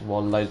damage,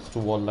 wall lights, 2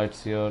 wall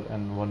lights here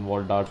and 1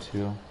 wall darts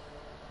here.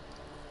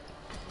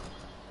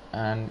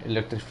 And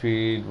electric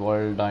field,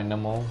 wall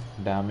dynamo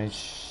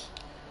damage.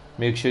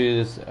 Make sure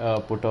you just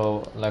put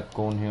a like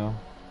cone here.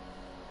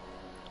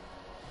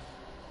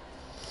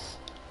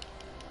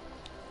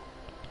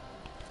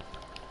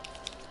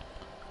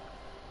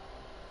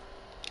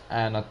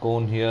 And a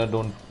cone here,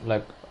 don't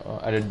like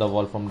edit the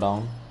wall from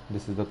down.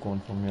 This is the cone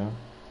from here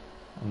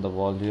and the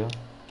wall here,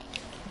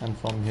 and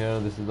from here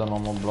this is the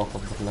normal block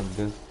up, look like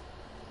this.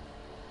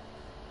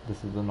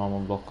 This is the normal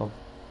block up.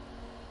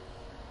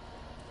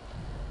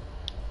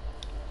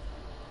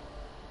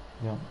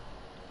 Yeah,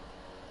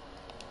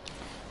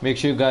 make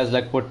sure you guys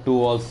like put 2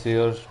 walls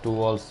here, 2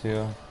 walls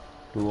here,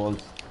 2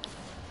 walls.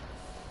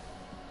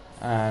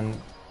 And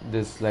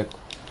this like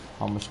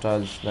how much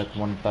tiles, like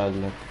 1 tile,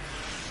 like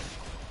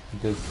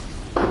this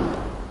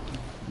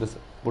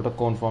put a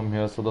cone from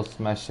here so the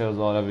smashers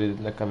or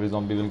every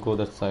zombie will go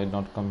that side,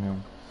 not come here.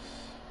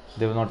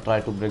 They will not try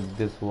to break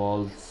these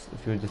walls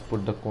if you just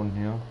put the cone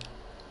here.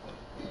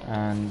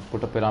 And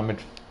put a pyramid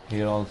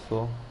here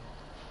also.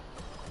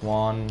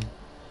 1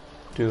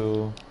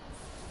 2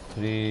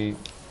 3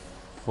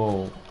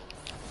 4,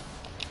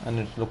 and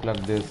it look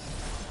like this.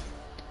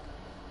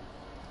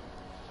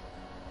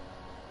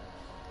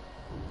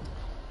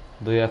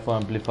 The UFO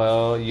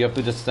amplifier, you have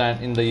to just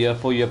stand in the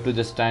UFO, you have to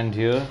just stand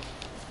here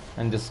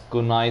and just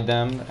kunai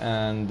them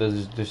and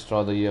just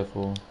destroy the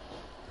UFO.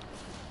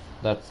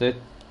 That's it.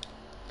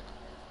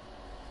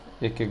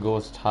 AK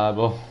ghost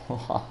harbor.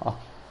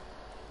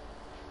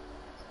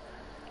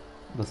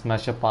 The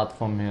smasher path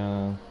from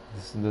here.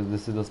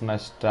 This is the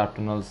smash trap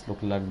tunnels,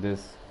 look like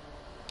this.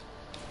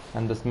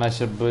 And the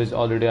smasher bridge,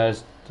 already I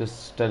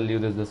just tell you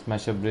this, the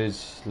smasher bridge,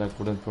 like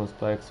wooden pro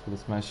spikes for the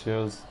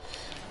smashers.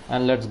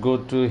 And let's go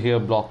to here,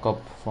 block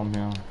up from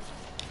here.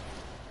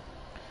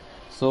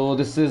 So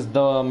this is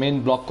the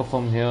main block up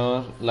from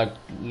here. Like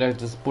let's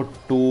just put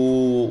 2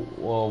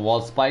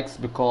 wall spikes,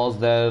 because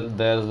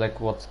there's like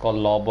what's called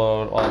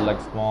lobber or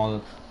like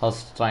small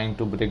husk trying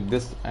to break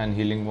this, and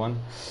healing one.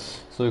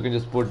 So you can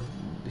just put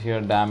here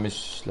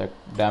damage, like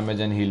damage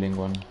and healing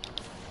one.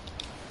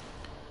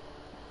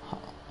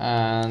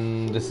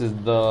 And this is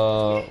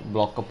the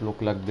block up,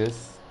 look like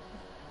this,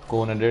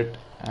 cone edit.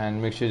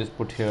 And make sure you just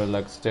put here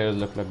like stairs,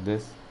 look like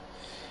this.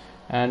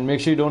 And make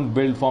sure you don't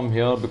build from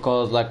here,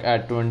 because like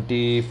at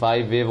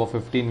 25 wave or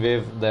 15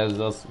 wave there's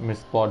a mid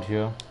spot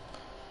here,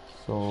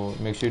 so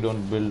make sure you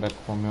don't build like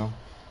from here.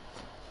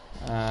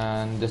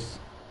 And just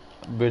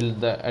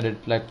build the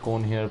edit like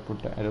cone here,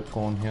 put the edit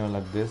cone here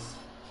like this.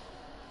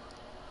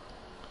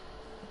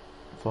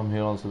 From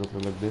here also look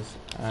like this,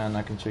 and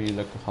I can show you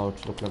like how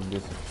it look like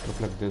this.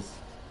 Look like this.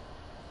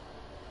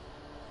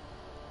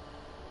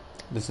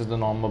 This is the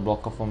normal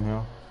blocker from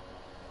here.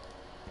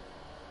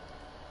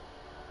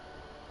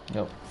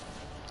 Yep.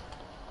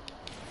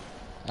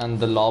 And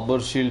the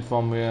lobber shield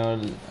from here,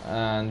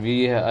 and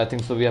I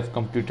think so we have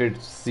completed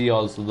C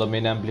also, the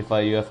main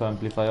amplifier, UFO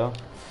amplifier.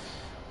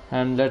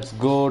 And let's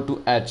go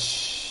to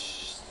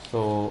H.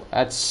 So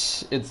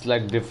H, it's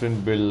like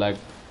different build, like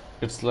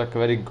it's like a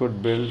very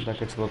good build,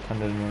 like it's worth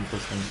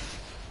 101%.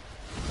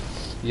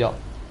 Yeah,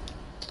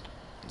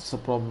 it's a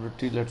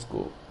probability. Let's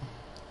go.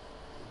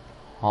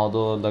 How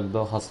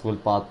the husk will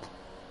path.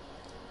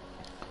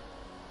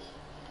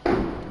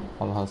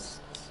 All husks.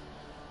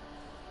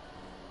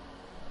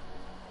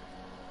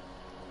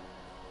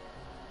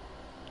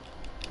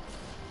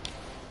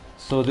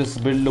 So this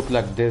build look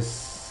like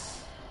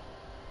this.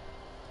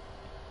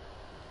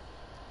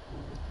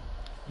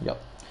 Yep.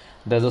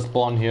 There's a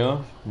spawn here,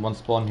 1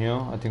 spawn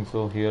here. I think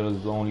so. Here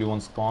is the only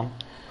 1 spawn.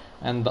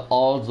 And the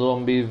all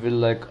zombie will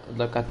like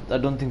I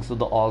don't think so.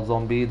 The all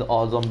zombie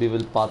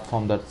will path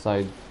from that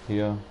side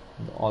here.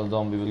 The all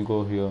zombie will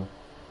go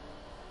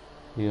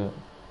here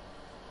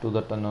to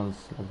the tunnels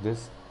like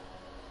this.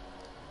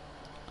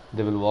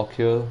 They will walk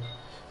here.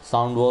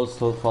 Sound walls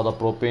for the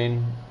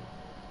propane,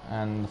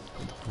 and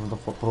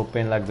for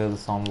propane like there's a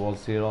sound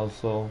walls here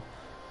also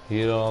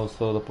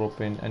the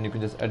propane. And you can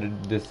just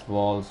edit this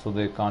wall so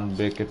they can't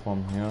break it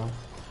from here.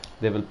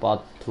 They will path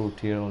through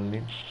here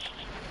only.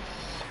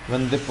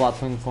 When they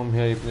pathing from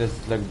here, you can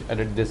just like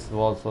edit this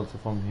walls also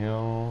from here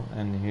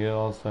and here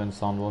also, and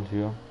sound wall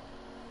here.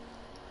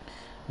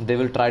 They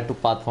will try to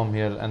path from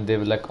here, and they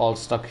will like all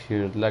stuck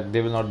here, like they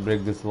will not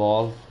break this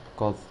wall,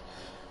 because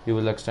you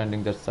will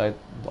extending that side.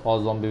 The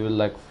all zombie will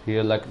like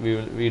here, like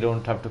we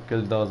don't have to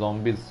kill the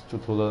zombies to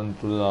throw them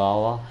into the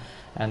lava,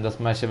 and the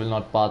smasher will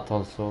not path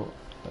also.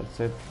 That's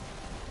it.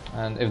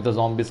 And if the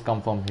zombies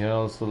come from here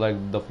also, like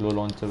the flow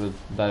launcher will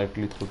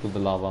directly through to the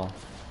lava.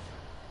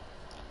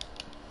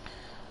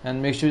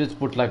 And make sure you just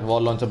put like wall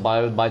launcher,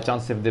 by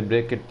chance if they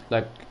break it,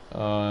 like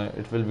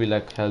it will be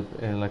like help,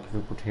 like if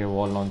you put here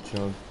wall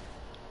launcher.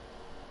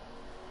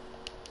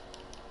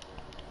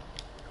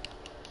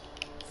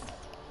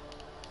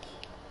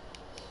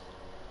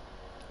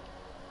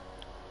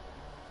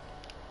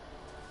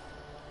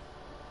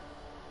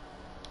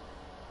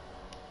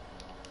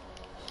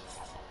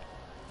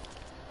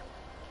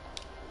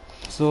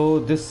 So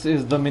this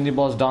is the mini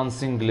boss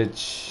dancing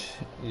glitch.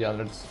 Yeah,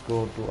 let's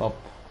go to up.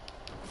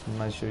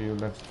 I show you.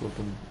 Let's go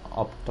to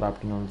up trap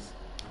tunnels.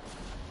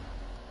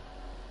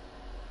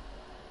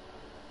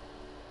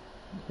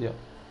 Yeah,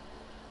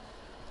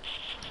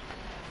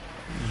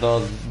 the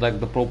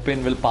the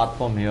propane will path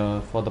from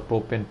here for the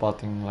propane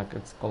pathing. Like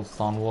it's called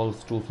sound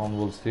walls. Two sound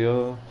walls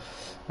here,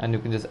 and you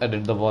can just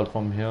edit the wall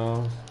from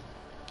here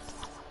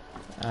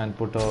and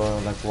put a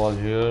like wall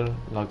here,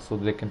 like so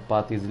they can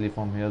path easily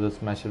from here. The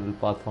smasher will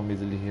path from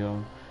easily here,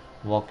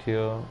 walk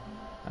here,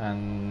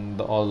 and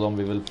the all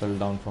zombie will fall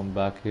down from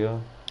back here.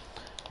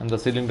 And the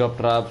ceiling drop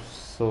traps,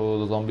 so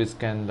the zombies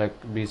can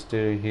like be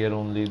stay here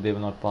only, they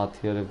will not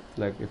path here. If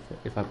like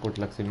if I put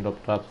like ceiling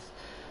drop traps,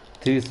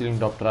 3 ceiling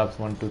drop traps,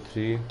 1 2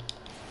 3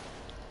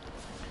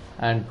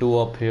 and 2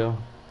 up here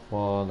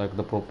for like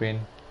the propane,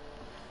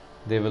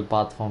 they will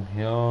path from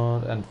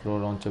here, and floor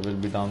launcher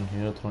will be down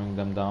here throwing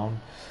them down.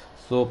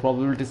 So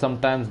probability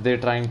sometimes they're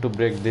trying to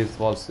break these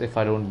walls if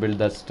I don't build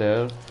that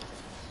stair.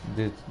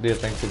 They're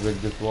trying to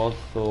break this wall,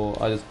 so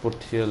I just put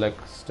here like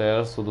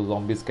stairs so the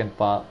zombies can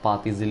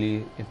path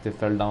easily if they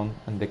fell down,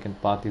 and they can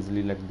path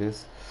easily like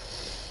this.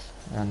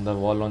 And the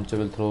wall launcher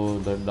will throw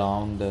that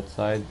down that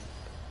side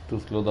to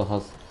slow the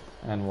husk,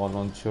 and wall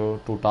launcher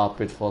to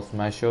tap it for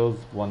smashers,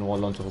 one wall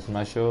launcher for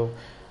smasher,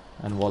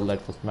 and wall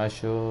light for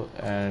smasher,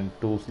 and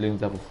 2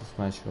 slings up for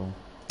smasher.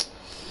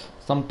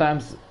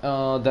 Sometimes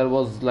there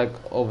was like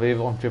a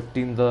wave on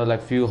 15, the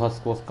like few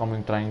husk was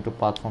coming trying to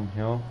path from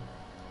here,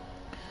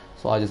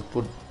 so I just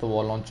put the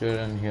wall launcher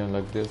in here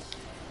like this.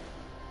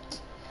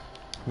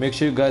 Make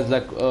sure you guys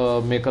like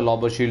make a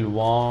lobber shield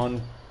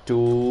 1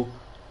 2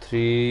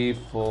 3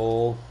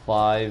 4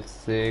 5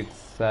 6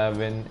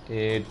 7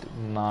 8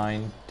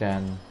 9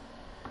 10,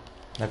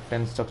 like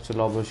 10 structure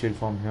lobber shield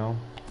from here.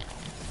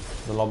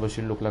 The lobber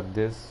shield look like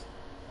this.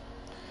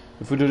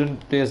 If you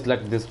didn't place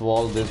like this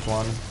wall, this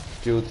 1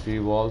 2 3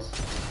 walls,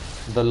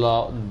 the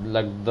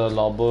like the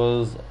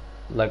lobbers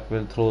like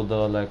will throw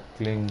the like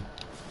cling.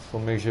 So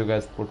make sure you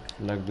guys put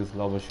like this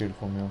lobber shield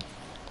from here.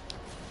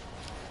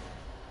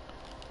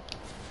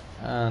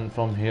 And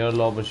from here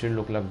lobber shield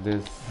look like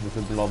this. This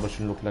is the lobber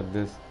shield look like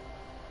this.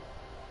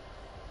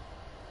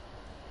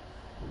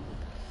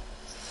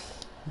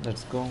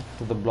 Let's go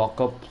to the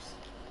block ups.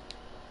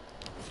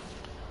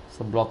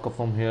 So block up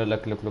from here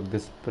like look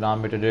this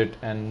pyramid edit,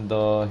 and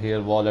the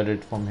here wall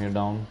edit from here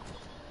down,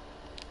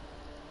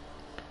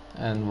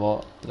 and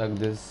wall like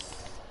this.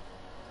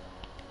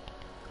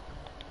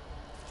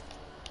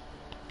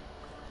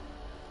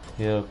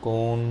 Here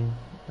cone,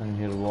 and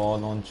here wall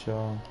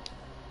launcher,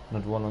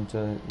 not wall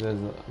launcher, there's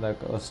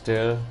like a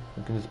stair.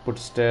 You can just put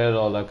stair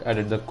or like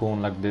edit the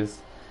cone like this,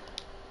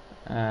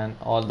 and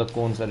all the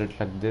cones edit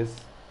like this.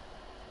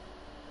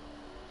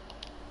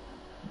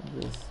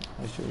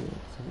 I show you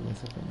in a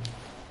second.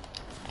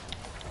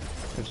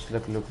 It's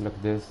like look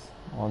like this,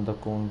 all the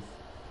cones.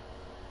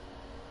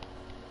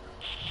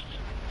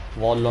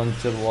 Wall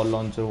launcher, wall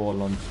launcher, wall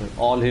launcher,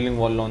 all healing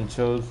wall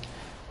launchers,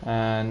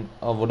 and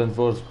a wooden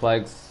floor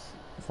spikes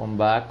from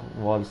back,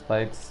 wall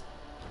spikes.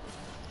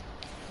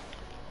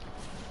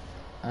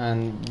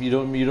 And you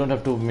don't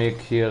have to make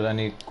here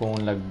any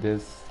cone like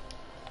this.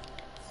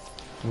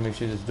 Make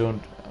sure you just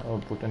don't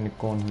put any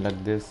cone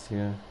like this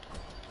here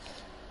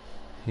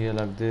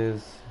like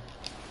this.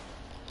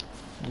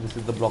 This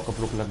is the block of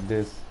look like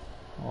this.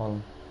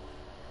 All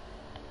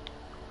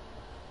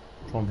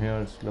from here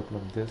it's look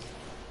like this,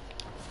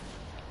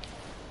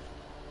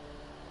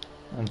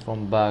 and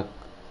from back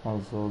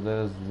also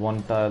there's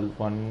one tile,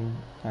 1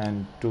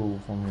 and 2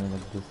 from here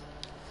like this.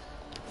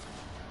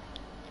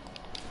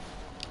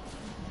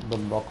 The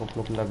block of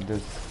look like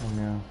this from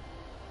here.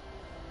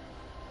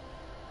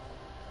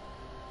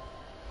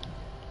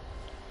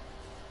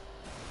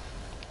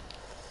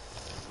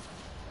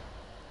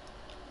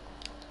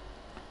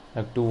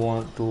 Like two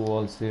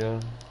walls here.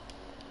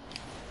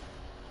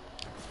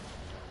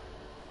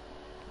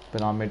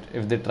 Pyramid.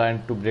 If they're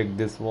trying to break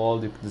this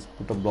wall, you can just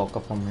put a blocker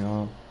from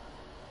here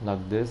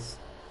like this,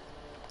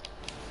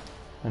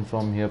 and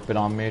from here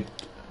pyramid,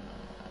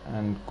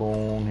 and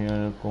cone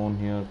here, cone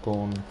here,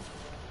 cone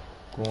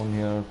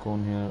here,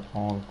 cone here,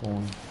 all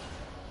cone,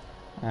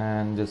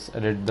 and just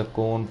edit the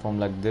cone from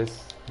like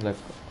this, like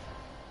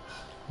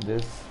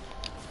this.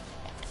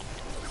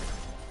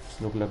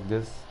 Just look like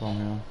this from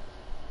here.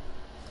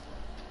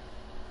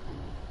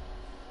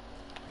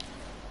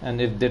 And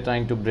if they're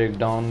trying to break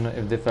down,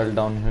 if they fell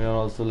down here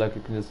also, like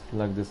you can just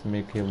like this,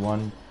 make here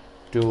 1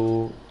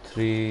 2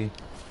 3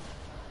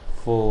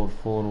 4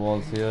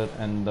 walls here,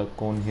 and the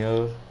cone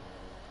here,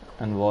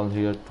 and wall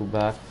here to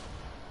back,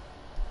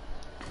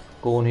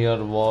 cone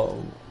here,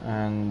 wall,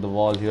 and the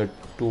wall here,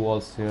 2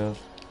 walls here.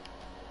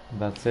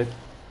 That's it.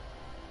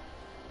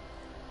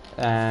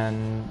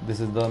 And this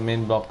is the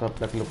main block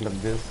up, like look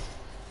like this.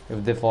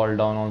 If they fall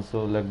down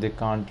also, like they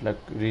can't like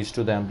reach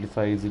to the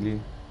amplifier easily.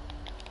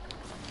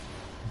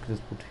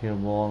 Just put here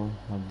wall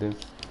like this,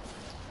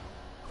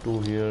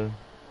 2 here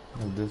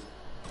like this.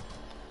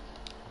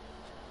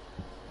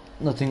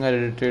 Nothing I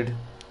edited.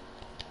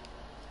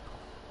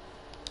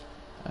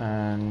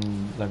 and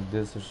like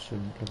this it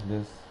should like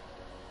this.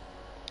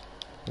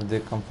 If they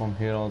come from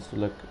here also,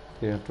 like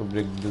they have to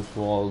break this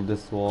wall,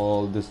 this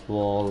wall, this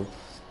wall,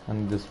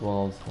 and this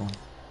wall also.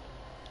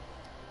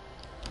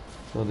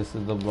 So this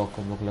is the block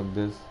of look like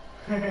this.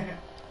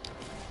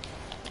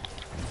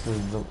 This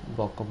is the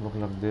block of look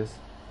like this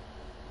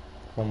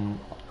from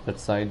that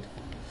side.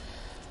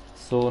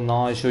 So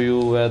now I show you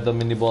where the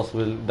mini boss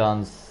will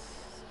dance.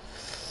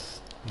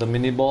 The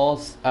mini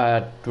boss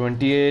at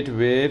 28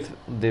 wave,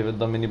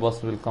 the mini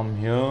boss will come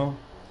here,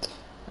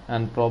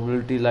 and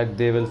probability like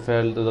they will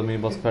fell, the mini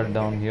boss fell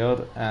down here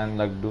and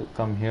like do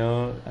come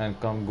here and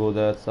come go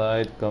that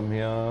side, come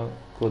here,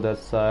 go that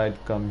side,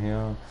 come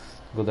here,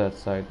 go that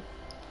side.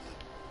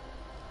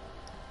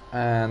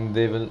 And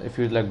they will, if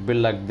you like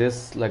build like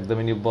this, like the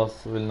mini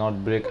boss will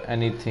not break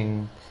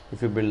anything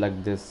if you build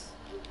like this.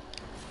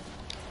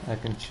 I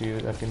can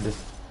choose, I can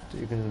just,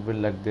 you can just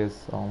build like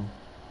this on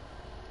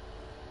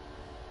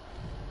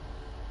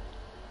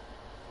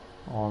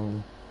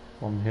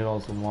from here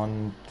also.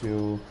 1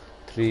 2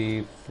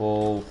 3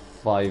 4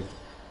 5,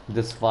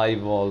 this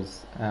 5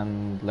 walls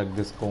and like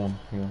this cone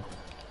here,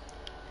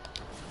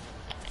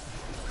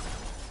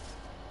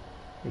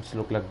 it's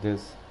look like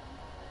this.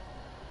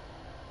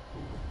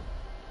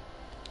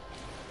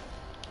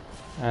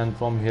 And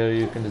from here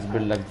you can just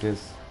build like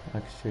this.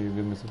 Actually,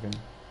 give me a second.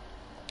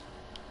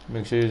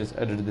 Make sure you just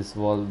edit this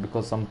wall,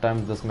 because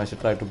sometimes the smasher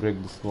try to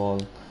break this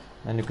wall.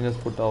 And you can just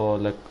put our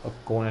like a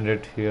cone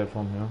edit here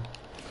from here.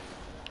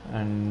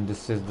 And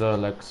this is the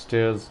like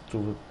stairs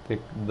to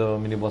take the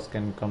mini boss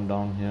can come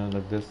down here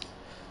like this.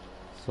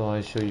 So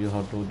I show you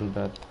how to do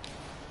that.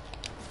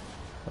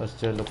 A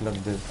stair look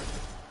like this.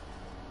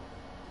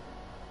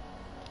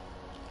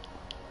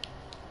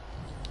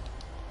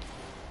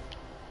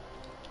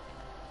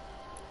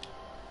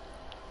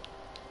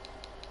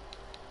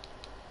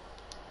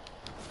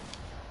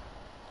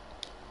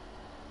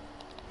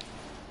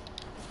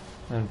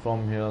 And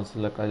from here also,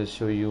 like I just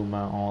show you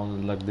my all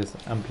like this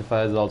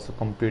amplifier is also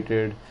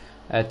completed,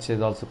 H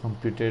is also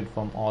completed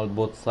from all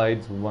both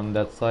sides, one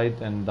that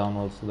side and down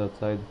also that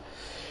side.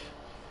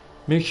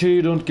 Make sure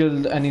you don't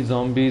kill any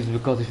zombies,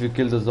 because if you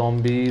kill the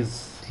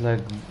zombies, like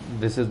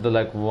this is the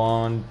like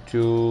 1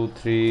 2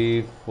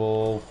 3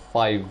 4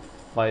 5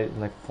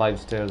 like 5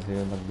 stairs here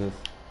like this,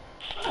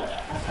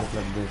 look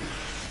like this.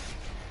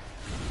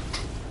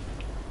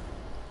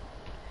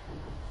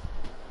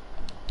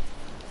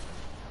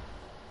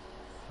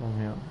 From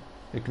here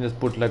you can just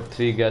put like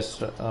 3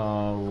 gas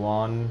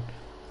 1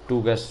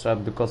 2 gas trap,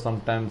 because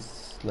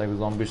sometimes like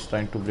zombies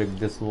trying to break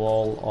this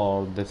wall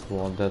or this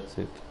wall, that's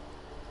it.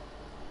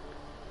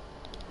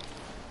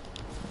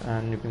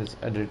 And you can just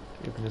edit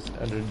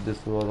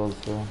this wall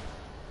also,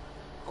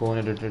 go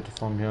and edit it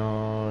from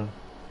here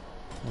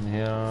and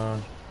here,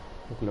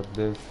 look like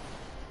this.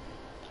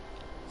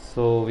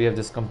 So we have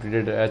just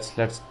completed H.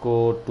 Let's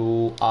go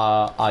to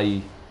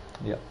I.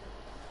 Yeah,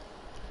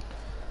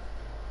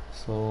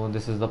 so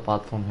this is the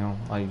path from here.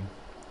 I,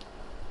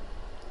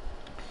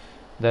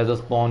 there's a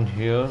spawn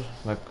here,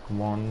 like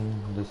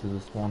one, this is a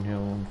spawn here,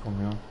 one from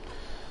here.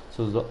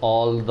 So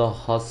all the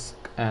husk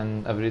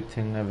and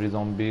everything, every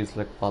zombie is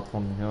like path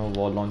from here.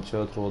 Wall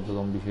launcher, throw the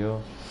zombie here.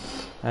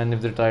 And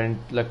if they're trying,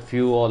 like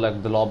few or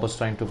like the lobbers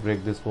trying to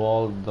break this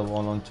wall, the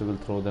wall launcher will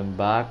throw them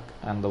back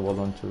and the wall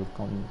launcher will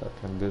come back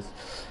like this.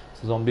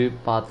 So zombie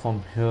path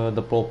from here,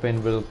 the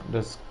propane will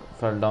just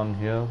fell down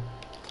here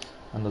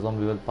and the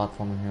zombie will path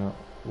from here.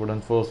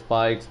 Wooden 4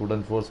 spikes,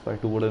 wooden 4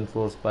 spikes, 2 wooden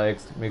 4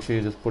 spikes. Make sure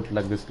you just put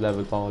like this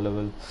level, power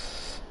level.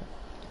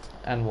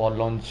 And wall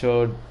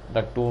launcher,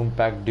 like 2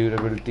 impact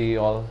durability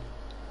all,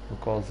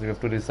 because you have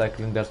to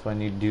recycling, that's why I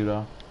need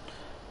dura.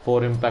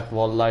 4 impact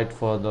wall light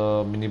for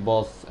the mini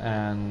boss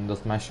and the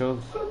smashers.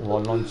 Wall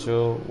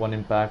launcher, 1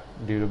 impact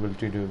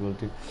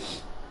durability.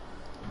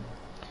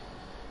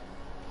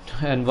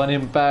 And 1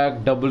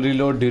 impact double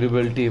reload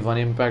durability, 1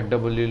 impact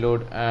double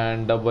reload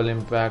and double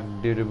impact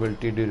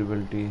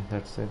durability,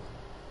 that's it.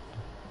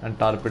 And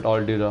target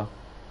all dura.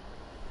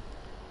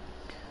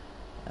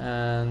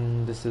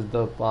 And this is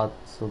the path,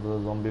 so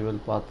the zombie will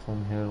path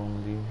from here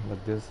only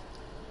like this,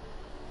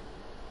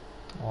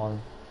 all.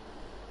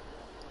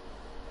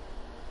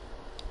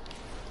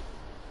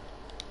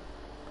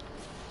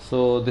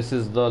 So this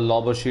is the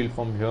lobber shield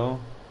from here,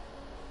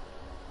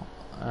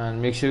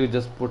 and make sure you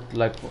just put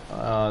like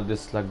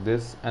this like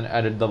this and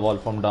edit the wall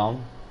from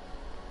down.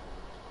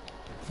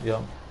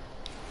 Yeah,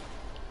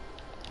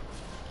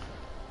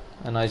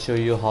 and I show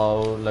you how,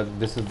 like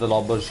this is the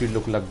lobber shield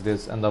look like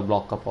this, and the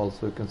block up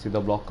also, you can see the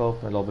block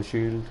up and lobber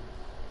shield.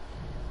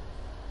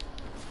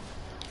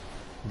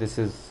 This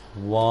is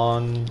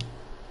 1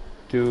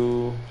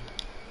 2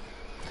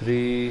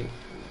 3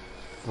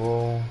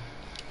 4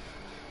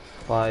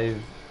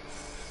 5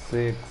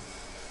 6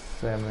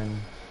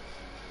 7.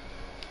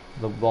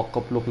 The block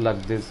up look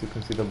like this, you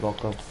can see the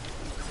block up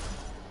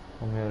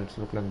from here, it's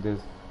look like this.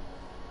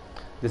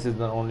 This is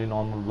the only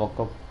normal block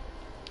up.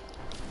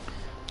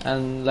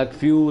 And like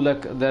few,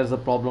 like there's a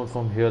problem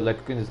from here, like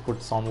you can just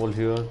put sound wall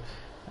here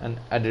and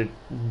edit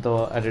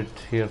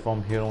here.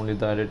 From here only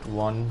the edit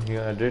one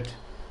here edit,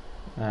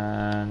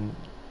 and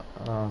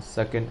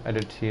second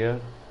edit here,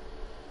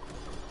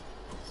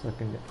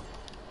 second,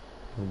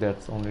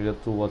 that's only the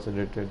two was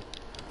edited,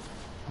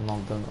 none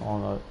of them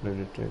all are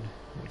edited.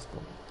 Let's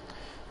go.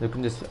 You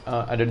can just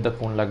edit the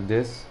phone like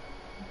this.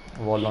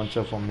 Wall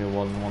launcher, from here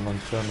wall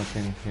launcher,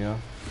 nothing here.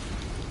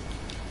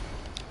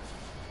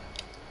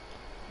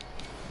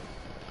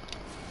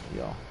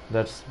 Yeah,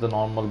 that's the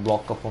normal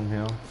blocker. From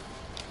here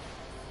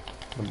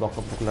the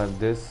blocker look like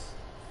this.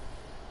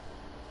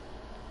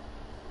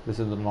 This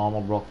is the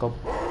normal block-up,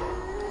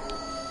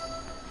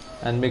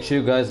 and make sure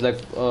you guys like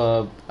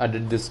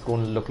edit this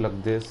cone look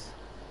like this,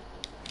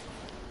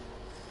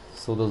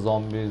 so the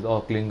zombies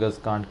or clingers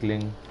can't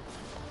cling.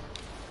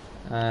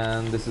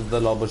 And this is the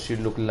lobber sheet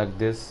look like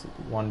this,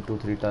 1 2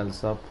 3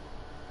 tiles up.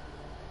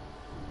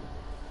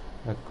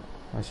 Like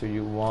I show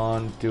you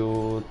 1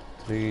 2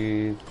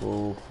 3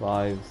 4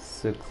 5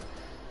 6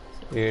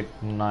 8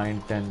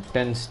 9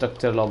 10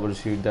 structure lobber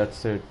sheet.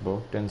 That's it,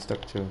 bro. 10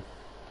 structure.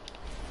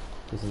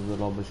 This is the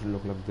lobber sheet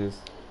look like this.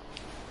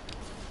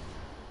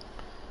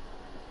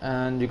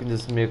 And you can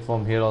just make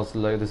from here also,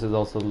 like this is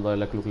also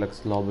like look like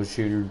lobber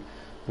shield,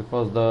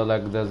 because the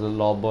like there's a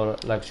lobber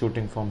like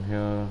shooting from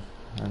here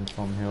and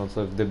from here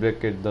also. If they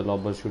break it, the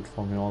lobber shoot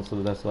from here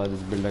also. That's why I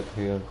just build like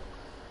here,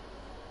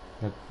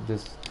 like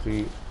this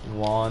 3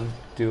 1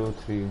 2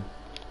 3,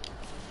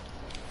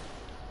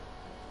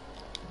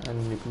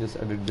 and you can just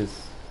edit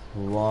this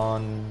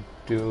 1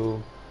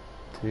 2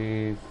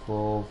 3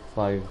 4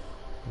 5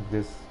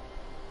 this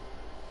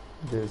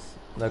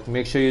like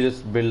make sure you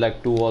just build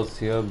like 2 walls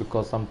here,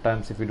 because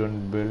sometimes if you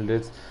don't build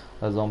it,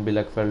 a zombie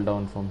like fell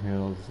down from here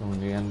also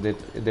only, and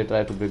they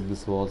try to break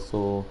this wall.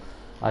 So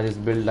I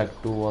just build like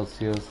 2 walls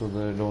here so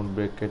they don't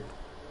break it.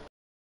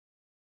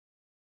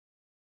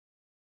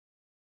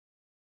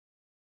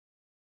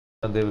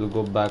 They will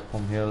go back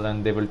from here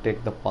and they will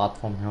take the path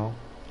from here.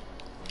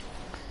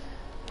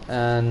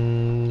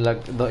 And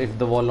like if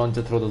the wall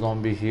launcher throw the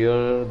zombie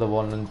here, the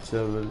wall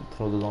launcher will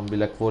throw the zombie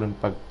like 4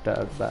 impact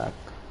back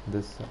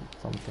this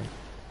something.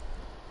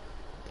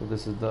 So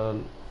this is the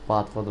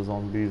path for the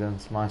zombies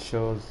and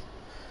smashers.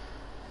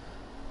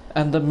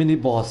 And the mini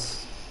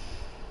boss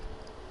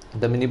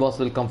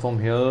will come from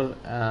here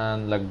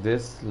and like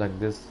this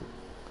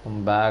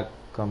come back,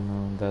 come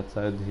on that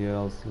side here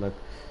also. Like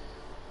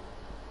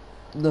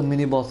the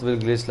mini boss will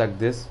glitch like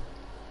this.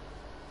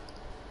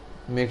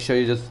 Make sure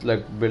you just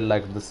like build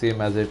like the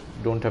same as it,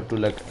 don't have to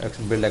like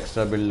build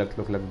extra, build like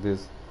look like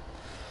this.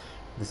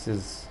 This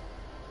is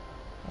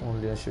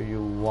only I show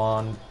you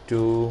 1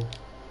 2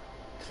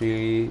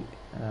 3,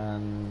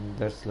 and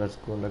let's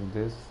go like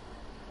this.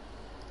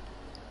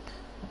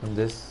 And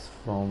this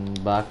from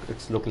back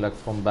it's look like,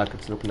 from back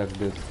it's look like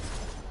this.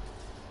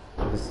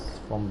 This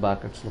from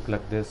back it's look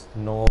like this,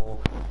 no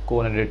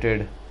cone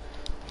edited.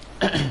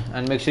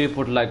 And make sure you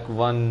put like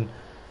one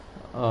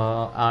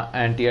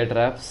anti-air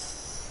traps.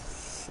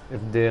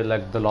 If they're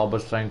like the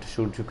lobbers trying to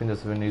shoot, you can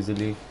just win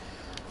easily.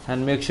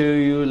 And make sure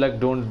you like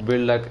don't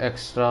build like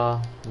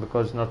extra,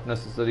 because it's not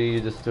necessary. You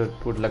just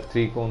put like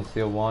 3 cones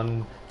here,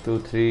 1 2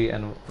 3,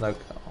 and like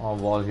a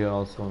wall here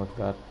also like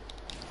that.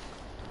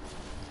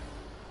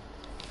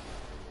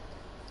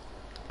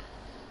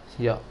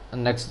 Yeah,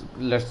 and next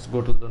let's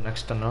go to the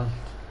next tunnel.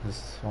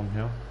 This from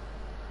here,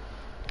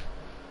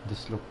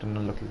 this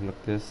tunnel look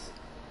like this.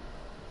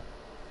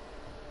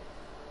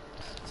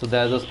 So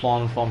there's a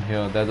spawn from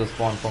here,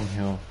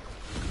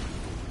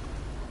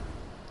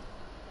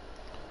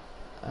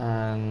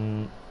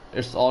 and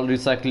it's all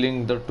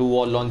recycling the 2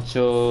 wall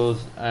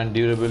launchers and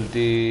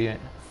durability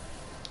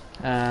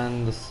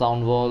and the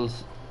sound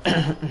walls.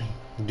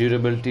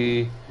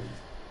 durability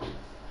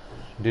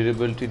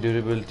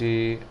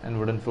and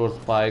wooden floor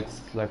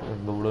spikes. Like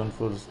the wooden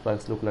floor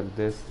spikes look like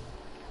this.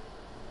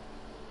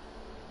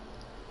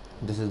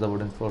 This is the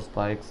wooden floor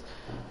spikes,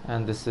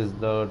 and this is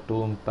the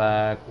 2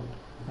 impact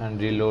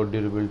and reload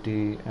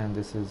durability, and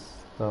this is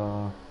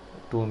the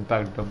 2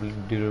 impact double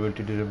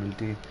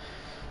durability.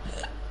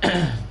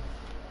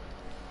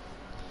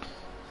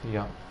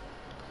 Yeah,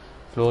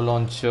 flow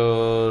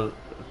launcher,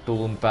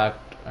 2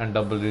 impact and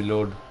double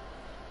reload,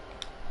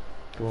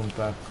 2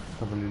 impact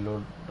double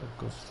reload, that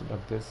goes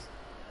like this.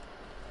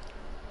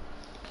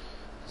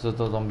 So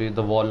the zombie,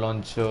 the wall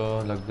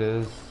launcher like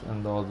this,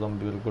 and the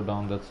zombie will go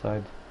down that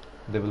side.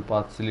 They will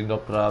pass ceiling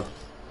top traps,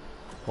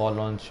 wall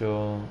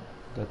launcher,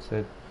 that's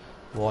it.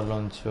 Wall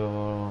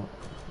launcher,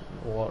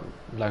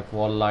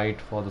 wall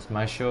light for the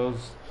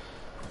smashers,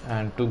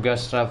 and 2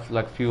 gas traps,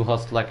 like few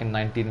husks like in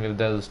 19 wave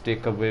there's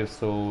take a wave,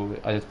 so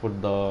I just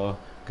put the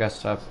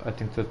gas traps. I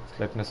think it's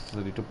like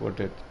necessary to put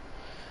it.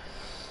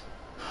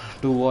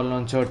 2 wall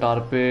launcher, tar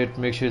pit.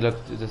 Make sure you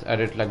like just add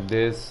it like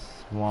this,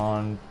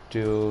 1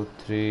 2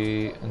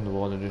 3, and the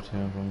wall edit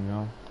here from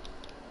here.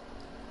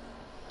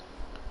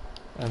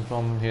 And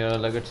from here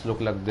like it's look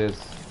like this,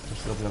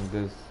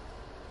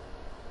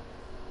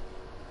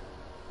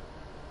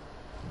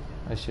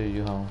 I show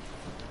you how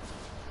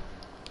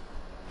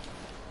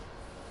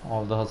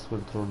all the husks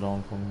will throw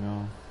down from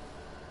here.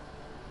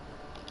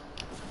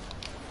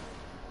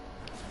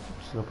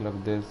 look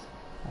like this.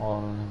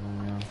 All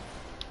yeah.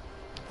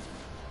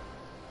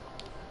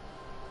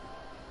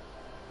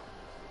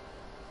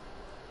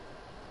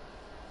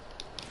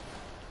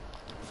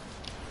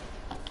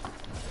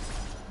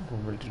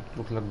 Will it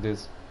look like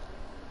this?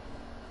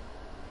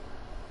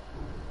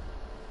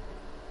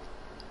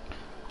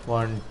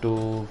 1,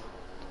 2,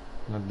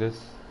 like this.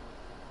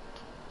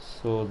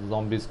 So the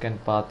zombies can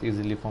path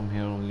easily from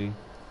here only.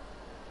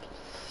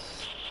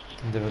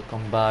 They will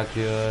come back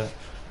here.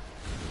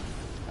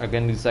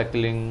 Again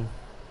recycling.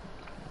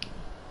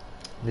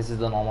 This is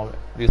the normal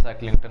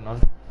recycling tunnel.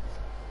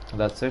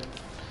 That's it.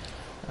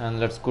 And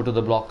let's go to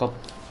the block up.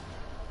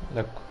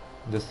 Like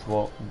this.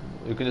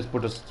 You can just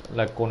put a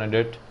like cone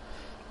edit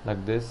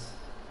like this.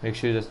 Make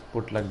sure you just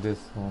put like this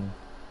one.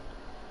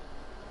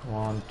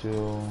 1,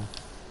 2,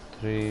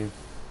 3,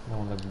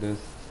 like this.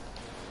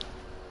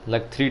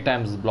 Like 3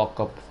 times block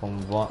up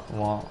from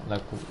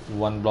like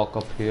 1 block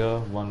up here,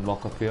 1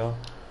 block up here,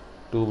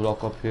 2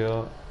 block up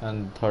here,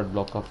 and 3rd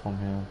block up from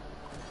here.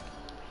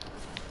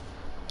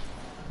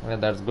 Yeah,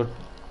 that's good.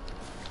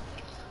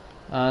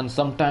 And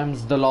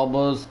sometimes the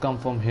lobbers come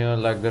from here,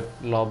 like the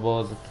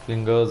lobbers,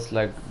 clingers,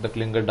 like the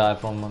clinger die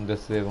from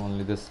this wave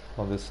only. This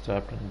for this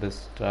trap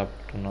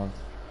to not.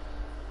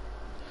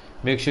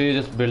 Make sure you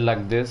just build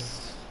like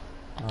this.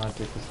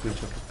 Take a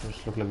screenshot.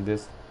 Just look like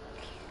this.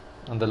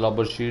 And the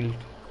lobber shield,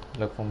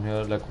 like from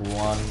here, like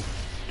 1,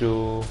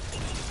 2,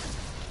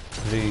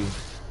 3.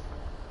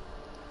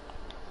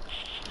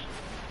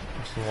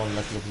 So all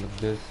like look like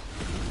this.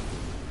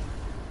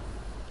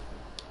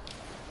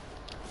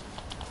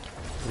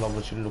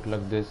 Lobber shield look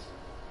like this.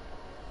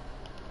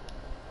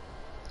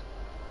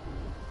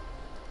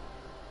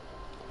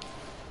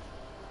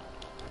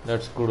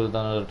 Let's go to the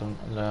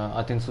another.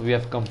 I think so. We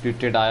have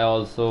completed. I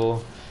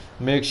also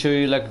make sure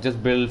you like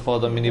just build for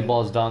the mini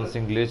boss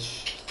dancing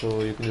glitch.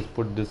 So you can just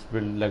put this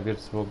build like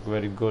it's work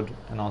very good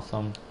and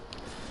awesome.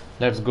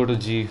 Let's go to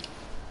G.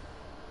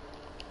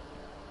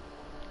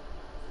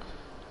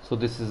 So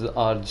this is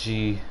our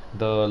G,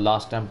 the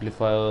last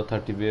amplifier,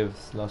 30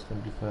 waves, last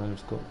amplifier.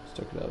 Let's go, let's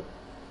check it out.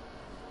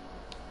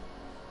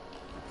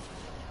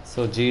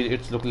 So G,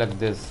 it's look like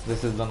this.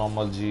 This is the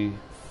normal G.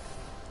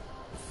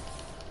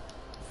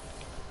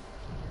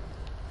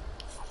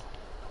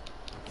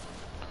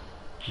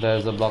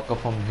 There's a blocker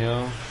from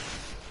here.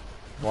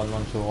 Wall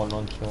launcher, wall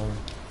launcher.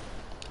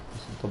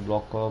 This is the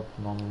blocker,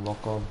 normal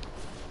blocker.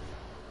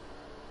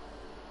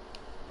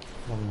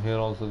 From here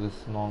also this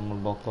normal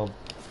blocker.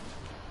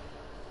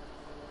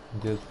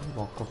 This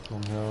blocker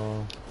from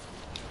here.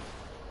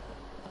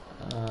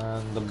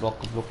 And the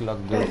blocker look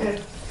like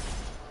this.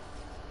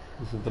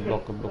 This is the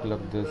blocker look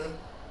like this.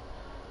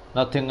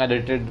 Nothing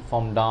edited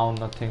from down,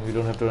 nothing. We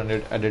don't have to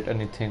edit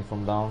anything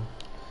from down.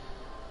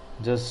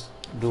 Just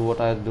do what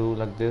I do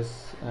like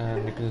this,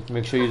 and you can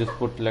make sure you just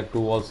put like 2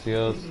 walls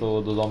here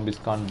so the zombies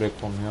can't break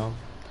from here.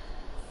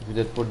 If you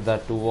just put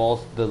that 2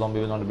 walls, the zombie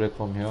will not break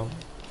from here.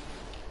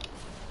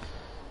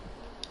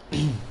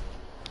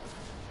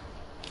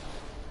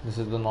 This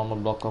is the normal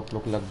block up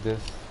look like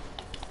this.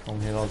 From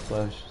here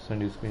also I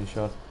send you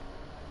screenshot.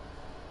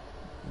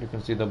 You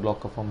can see the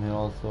blocker from here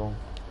also.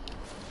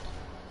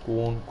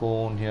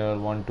 Cone here,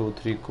 1, 2,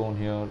 3 cone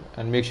here,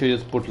 and make sure you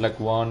just put like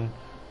 1,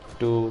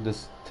 2,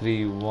 this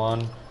 3,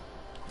 1,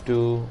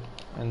 2,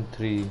 and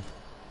 3.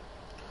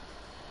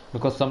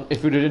 Because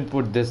if you didn't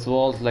put this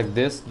walls like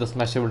this, the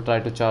smasher will try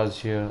to charge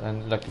here,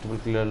 and like it will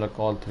clear like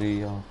all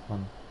 3 of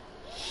one.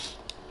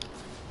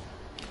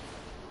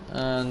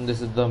 And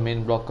this is the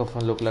main blocker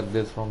and look like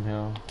this from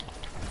here.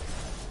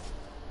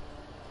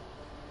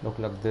 Look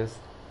like this.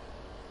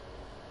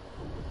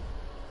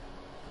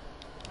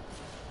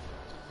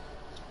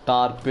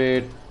 Tar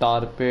pit,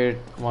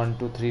 1,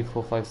 2, 3,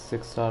 4, 5,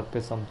 6 tar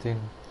pit something.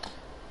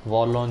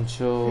 Wall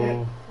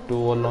launcher, 2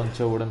 wall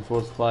launcher, wooden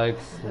 4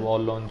 spikes, wall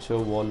launcher,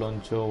 wall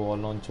launcher, wall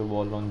launcher,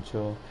 wall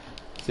launcher,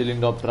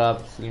 ceiling top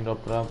traps, ceiling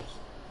top traps.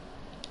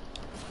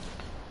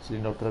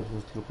 Ceiling top traps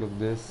just look like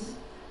this.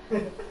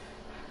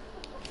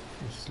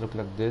 Just look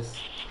like this.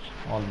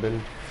 All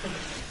built.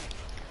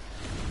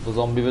 The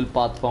zombie will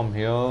path from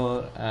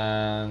here,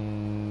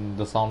 and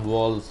the sound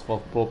walls for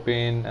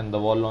propane and the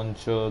wall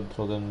launcher,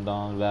 throw them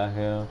down back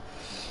here.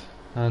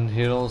 And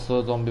here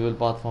also zombie will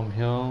path from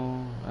here,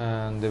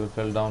 and they will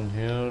fall down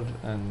here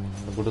and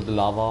go to the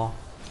lava.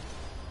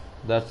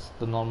 That's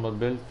the normal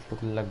build,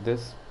 looking like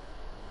this.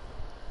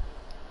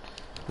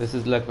 This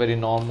is like very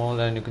normal,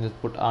 and you can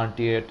just put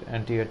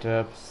anti-air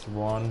traps.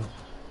 1,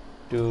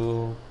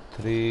 2,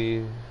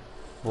 3,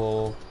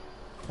 4,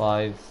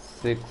 5,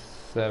 6,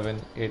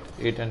 7,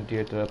 8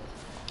 anti-air traps,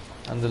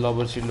 and the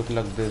lobber sheet look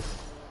like this.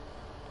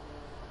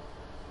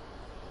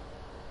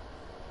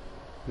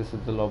 This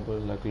is the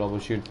lobber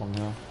sheet from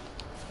here.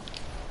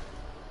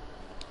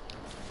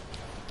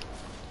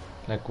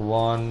 Like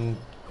 1,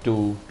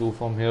 2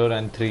 from here,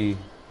 and 3.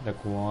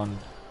 Like 1,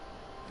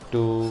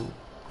 2,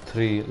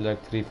 3.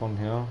 Like 3 from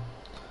here,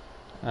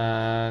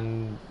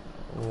 and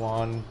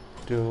 1,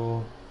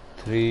 2,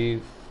 3,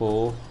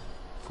 4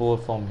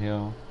 from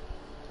here.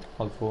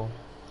 All 4,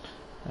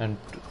 and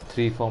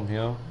 3 from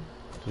here,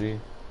 3,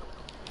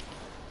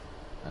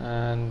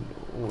 and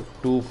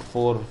 2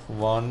 4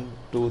 1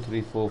 2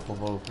 3 4 4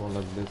 4 4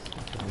 like this.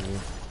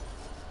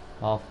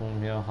 Half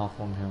from here, half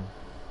from here.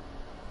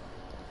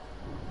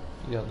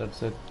 Yeah,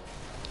 that's it.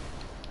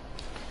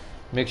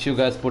 Make sure you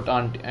guys put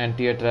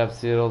anti-air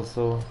traps here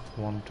also.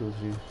 1 2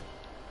 3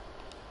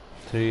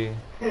 3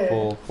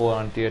 4 4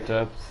 anti-air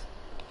traps.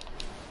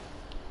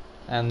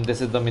 And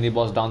this is the mini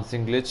boss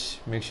dancing glitch.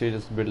 Make sure you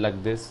just build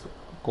like this.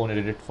 Cone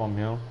edit from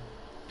here,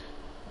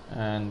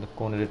 and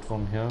cone edit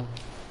from here,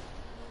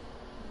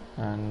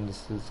 and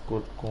this is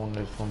good cone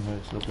edit from here.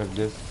 It look like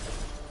this.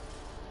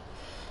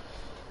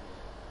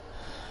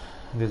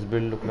 This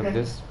build look like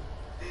this.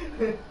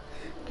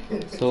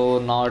 So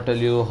now I'll tell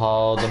you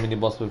how the mini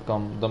boss will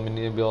come. The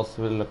mini boss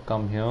will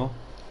come here,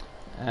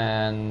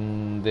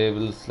 and they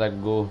will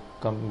like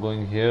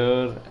going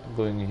here,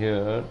 going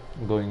here,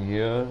 going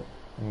here,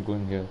 and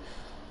going here.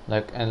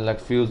 Like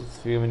few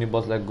mini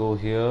boss like go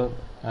here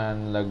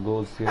and like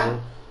goes here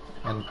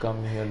and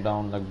come here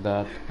down like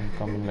that, and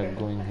coming like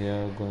going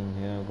here, going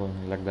here,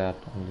 going like that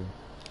only.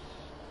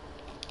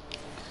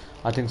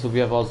 I think so. We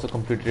have also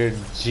completed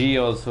G.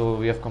 Also,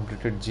 we have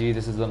completed G.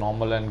 This is the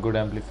normal and good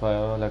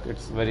amplifier. Like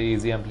it's very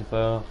easy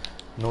amplifier.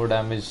 No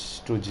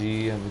damage to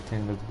G.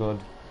 Everything is good.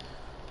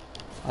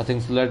 I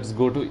think so. Let's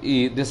go to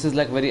E. This is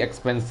like very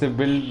expensive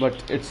build,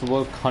 but it's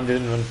work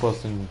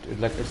 101%.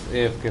 It's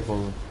AFK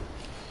for.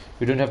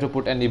 You don't have to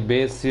put any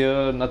base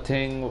here.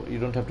 Nothing. You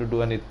don't have to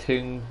do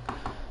anything.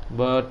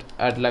 But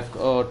at like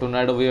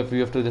tornado wave, you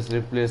have to just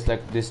replace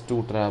like these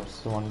 2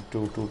 traps. 1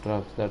 2 2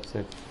 traps. That's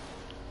it.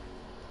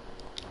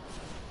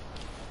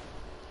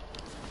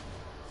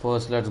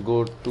 First, let's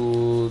go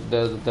to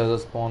there's a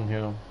spawn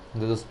here.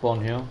 There's a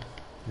spawn here.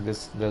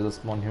 There's a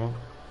spawn here,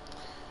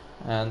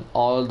 and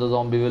all the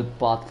zombie will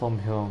path from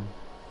here.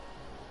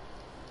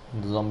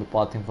 The zombie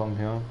pathing from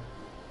here.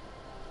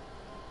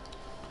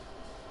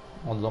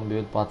 All zombie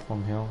will path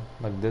from here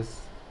like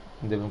this.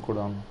 They will go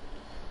down.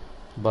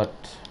 But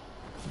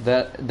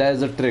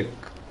there's a trick.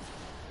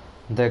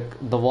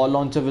 The wall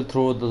launcher will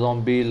throw the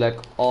zombie like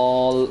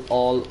all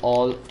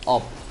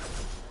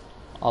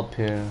up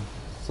here.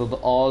 So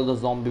all the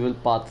zombie will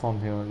path from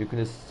here. You can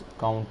just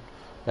count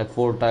like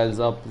 4 tiles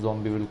up,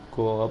 zombie will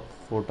go up,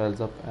 4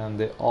 tiles up, and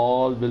they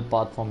all will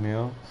path from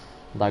here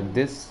like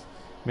this.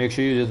 Make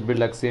sure you just build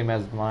like same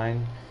as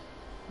mine.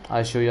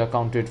 I show you, I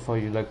count it for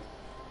you, like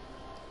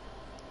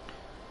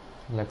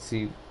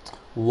see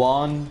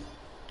 1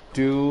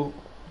 2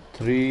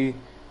 3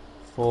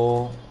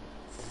 4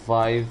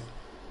 5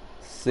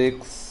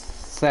 6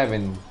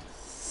 7.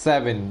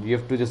 You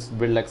have to just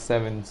build like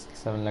 7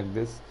 like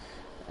this.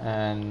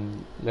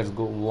 And let's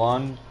go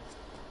 1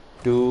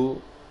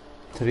 2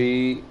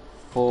 3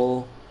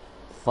 4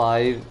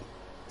 5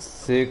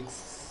 6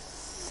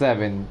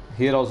 7.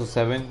 Here also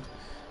 7.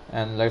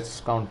 And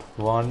let's count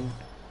 1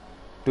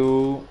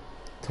 2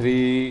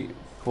 3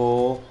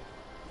 4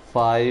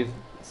 5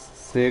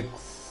 6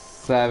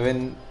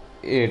 7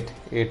 8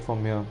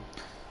 from here.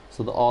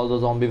 So all the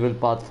zombie will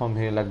path from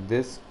here like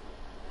this.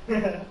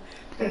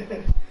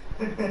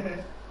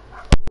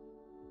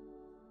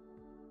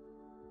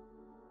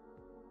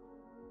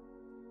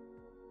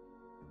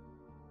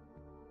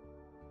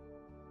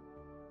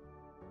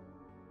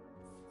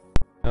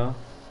 Yeah,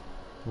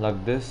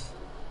 like this.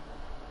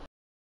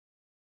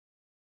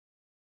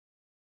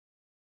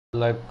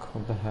 Like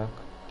what the heck?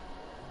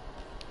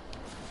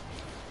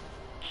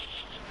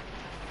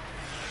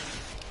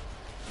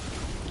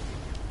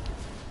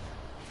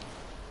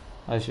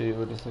 I'll show you.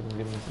 Wait a second.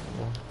 Give me a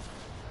second.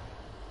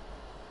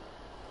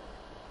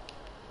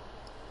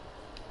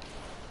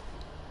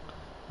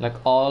 Like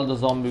all the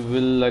zombie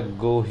will like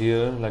go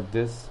here like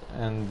this,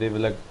 and they will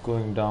like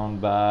going down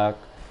back.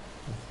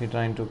 He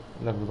trying to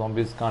like the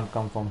zombies can't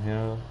come from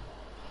here.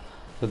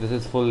 So this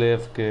is full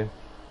AFK.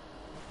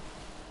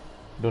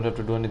 Don't have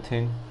to do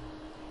anything.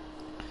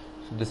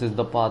 So this is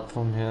the path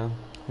from here.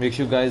 Make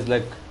sure guys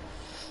like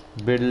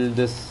build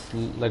this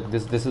like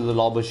this. This is a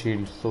lobber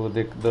shield, so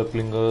the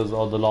clingers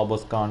or the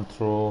lobbers can't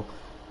throw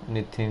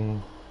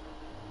anything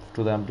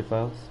to the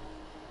amplifiers.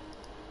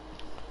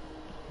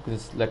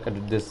 Just like I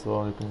did this,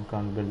 or you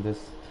can't build this.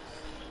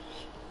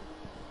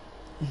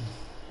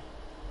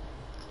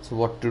 So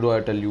what to do,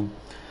 I tell you.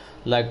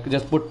 Like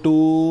just put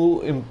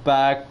 2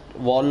 impact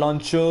wall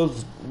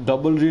launchers,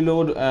 double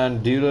reload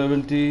and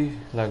durability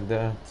like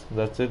that.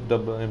 That's it.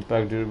 Double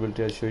impact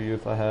durability. I'll show you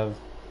if I have.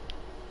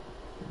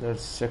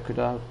 Let's check it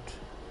out.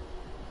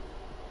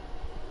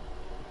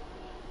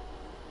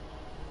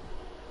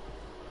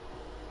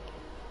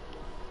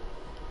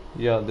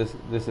 Yeah, this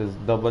is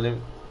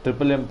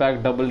triple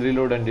impact, double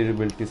reload and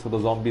durability, so the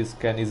zombies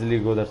can easily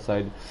go that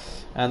side.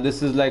 And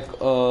this is like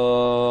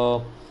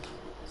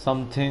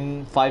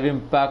something 5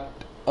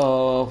 impact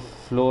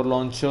floor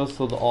launcher,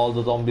 so all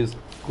the zombies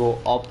go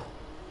up.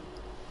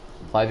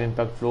 5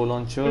 impact floor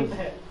launcher.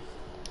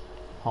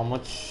 How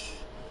much?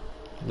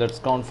 Let's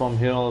count from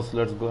here also.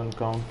 Let's go and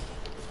count.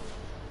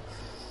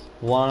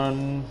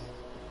 1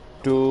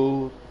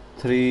 2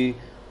 3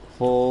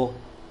 4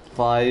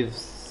 5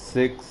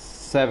 6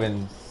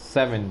 7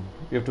 7.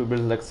 You have to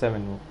build like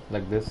 7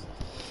 like this.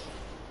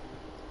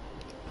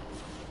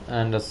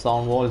 And a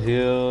sound wall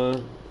here,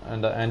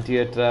 and the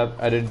anti-air trap.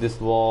 Edit this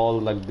wall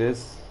like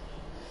this,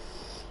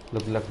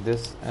 look like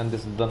this, and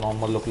this is the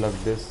normal look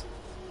like this.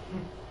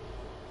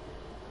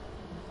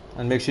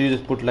 And make sure you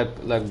just put like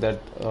that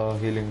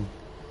healing,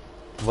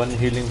 1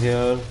 healing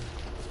here,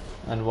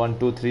 and 1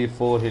 2 3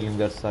 4 healing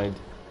that side.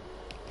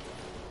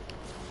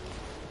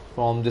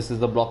 From this is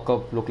the block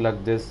up, look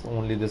like this,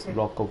 only this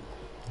block up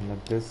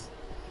like this.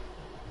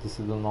 This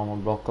is the normal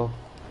block up.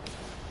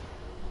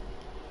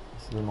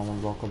 This is the normal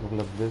block up, look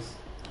like this.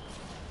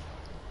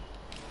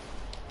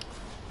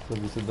 So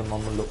this is the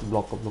normal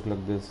block up, look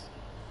like this.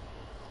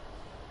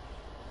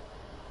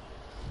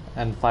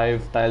 And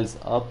 5 tiles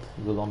up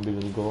the zombie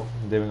will go,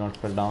 they will not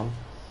fall down.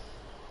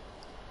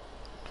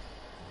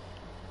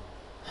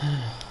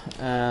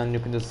 And you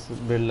can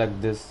just build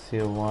like this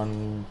here,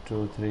 1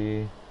 2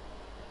 3,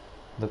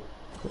 the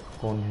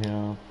cone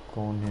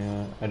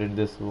here, edit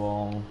this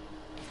wall,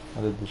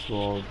 from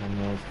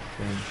here,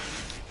 same.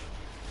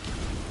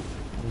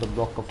 And the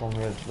block up from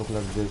here look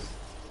like this.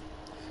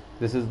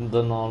 This is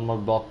the normal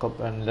block up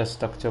and less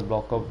structure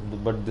block up,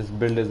 but this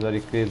build is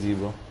very crazy,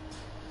 bro.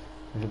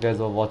 If you guys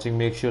are watching,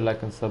 make sure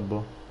like and sub,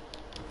 bro.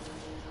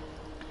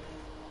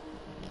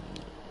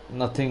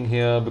 Nothing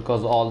here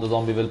because all the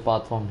zombie will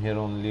path from here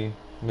only.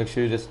 Make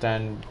sure you just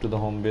stand to the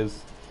home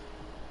base,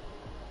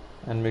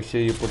 and make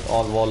sure you put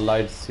all wall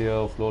lights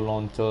here, floor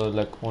launcher,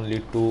 like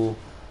only 2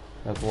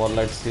 like wall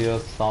lights here,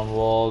 sound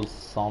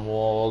walls,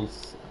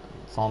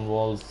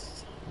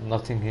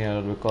 nothing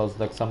here, because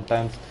like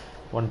sometimes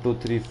 1 2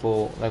 3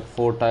 4 like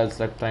 4 tiles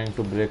like trying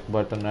to break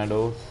by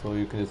tornado, so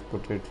you can just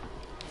put it.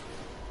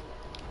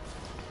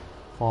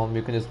 Form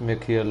you can just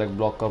make here like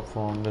block up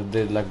form if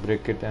they like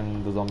break it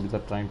and the zombies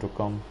are trying to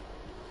come.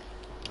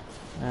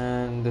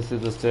 And this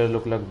is the stair,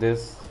 look like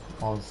this,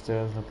 all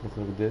stairs look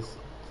like this.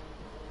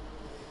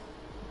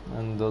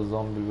 And the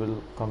zombie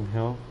will come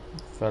here,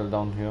 fell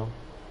down here,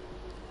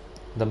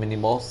 the mini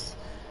boss.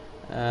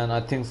 And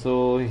I think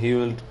so he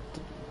will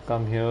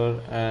come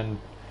here and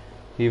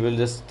he will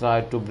just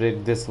try to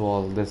break this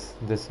wall, this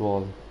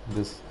wall,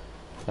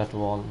 that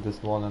wall,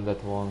 this wall and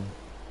that wall.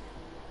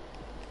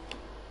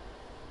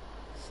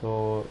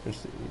 So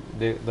it's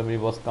the mini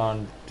boss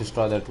can't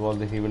destroy that wall,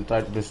 he will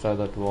try to destroy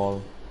that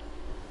wall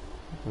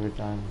every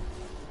time.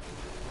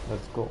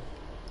 Let's go,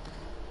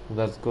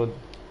 that's good.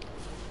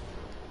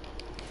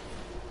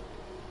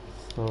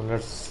 So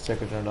let's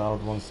check it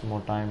out once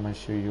more time. I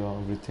show you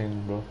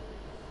everything, bro.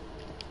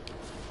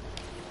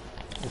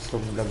 It's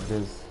looking like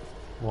this,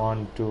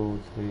 1 2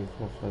 3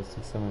 4 5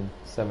 6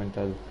 7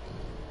 tiles.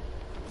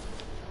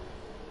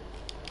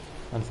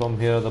 And from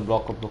here the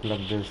block up look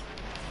like this.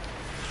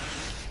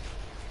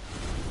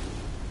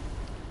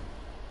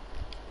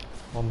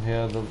 From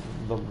here the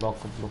block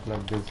up look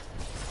like this.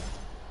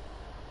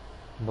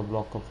 The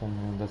block up from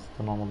here, that's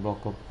the normal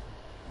block up.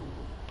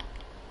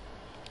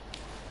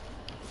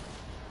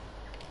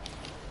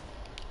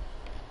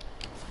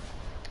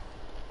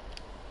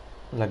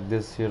 Like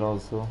this here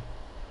also.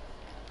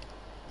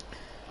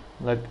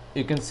 Like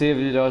you can say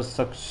there are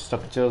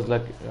structures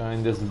like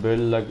in this build,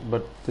 like,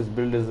 but this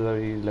build is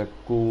very like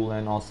cool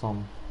and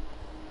awesome.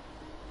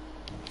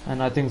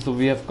 And I think so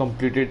we have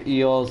completed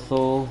E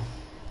also.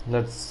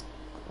 Let's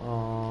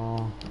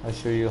I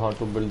show you how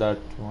to build that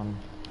one.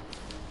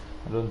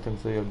 I don't think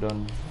so you have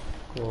done.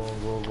 Go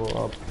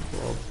up,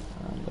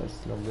 and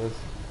that's like this.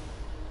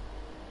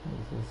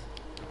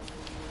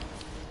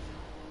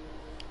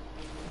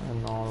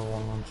 And now I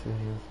want to show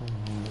you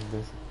something like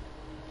this.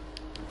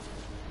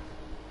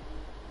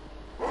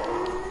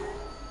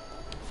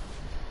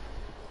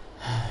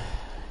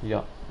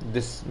 Yeah,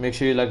 this, make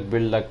sure you like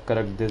build like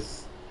correct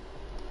this,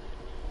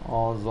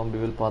 or zombie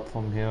will path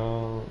from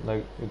here.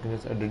 Like you can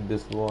just edit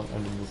this wall,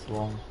 and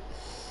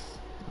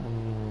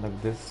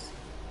like this.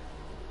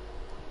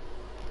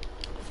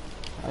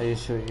 I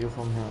show you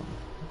from here.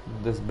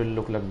 This build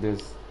look like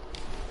this.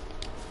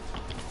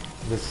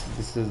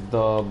 This is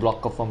the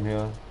block up from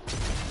here.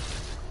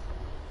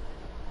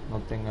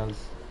 Nothing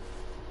else.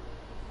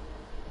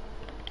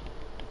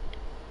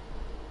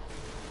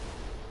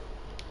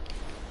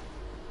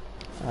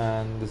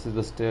 And this is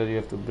the stair you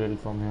have to build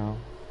from here,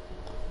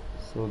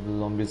 so the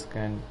zombies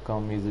can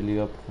come easily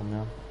up from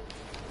here.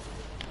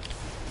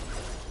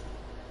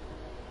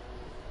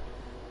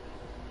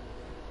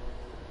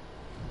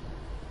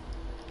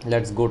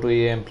 Let's go to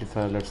A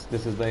amplifier.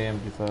 This is the A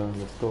amplifier.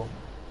 Let's go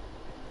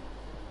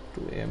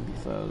to A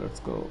amplifier. Let's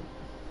go.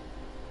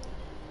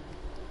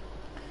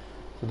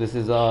 So this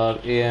is our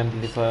A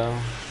amplifier.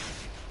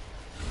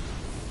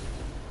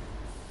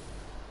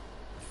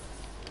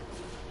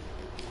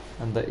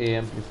 And the A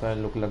amplifier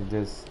look like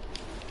this.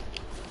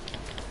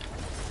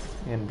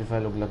 A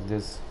amplifier look like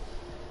this.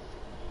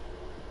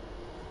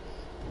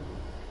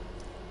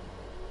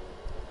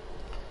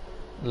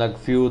 Like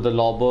few the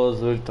lobbers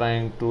will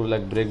trying to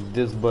like break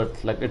this,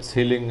 but like it's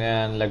healing,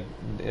 and like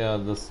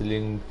the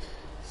ceiling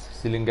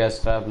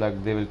gas trap,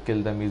 like they will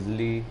kill them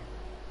easily.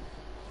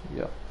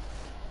 Yeah.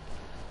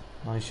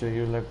 I show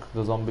you like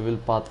the zombie will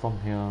path from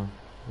here,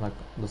 like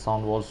the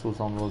sound walls, two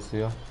sound walls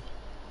here.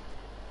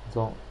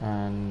 So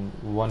and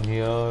one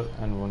here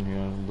and one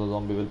here. The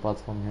zombie will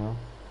pass from here,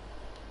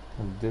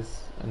 like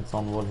this, and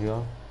sound wall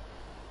here,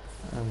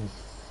 and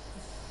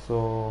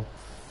so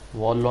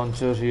wall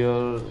launcher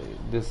here.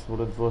 This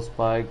wooden floor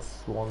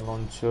spikes, wall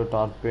launcher,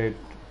 target,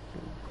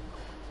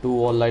 two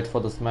wall lights for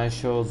the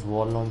smashers,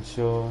 wall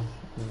launcher,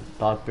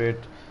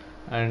 target,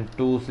 and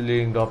two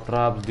ceiling drop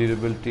traps.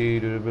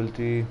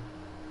 Durability.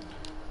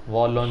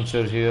 Wall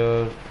launcher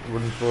here,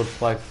 wooden floor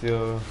spikes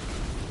here,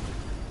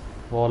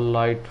 wall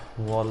light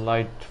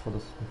for the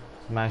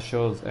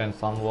smashers, and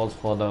sound walls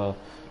for the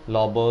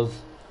lobbers.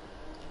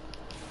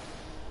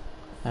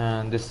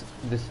 And this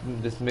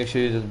make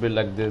sure you just build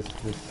like this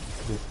way,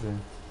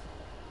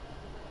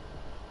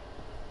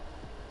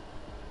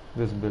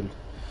 this build.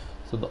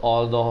 So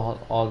all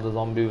the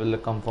zombie will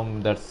come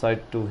from that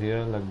side to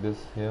here, like this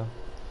here,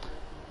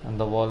 and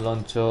the wall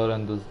launcher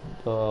and the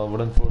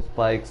wooden floor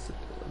spikes,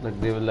 like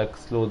they will like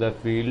slow their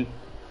field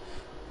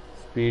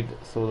speed,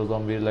 so the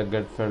zombie like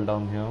get fell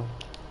down here.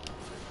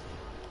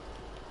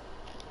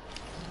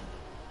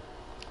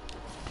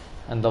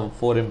 And the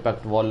 4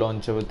 impact wall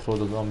launcher will throw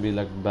the zombie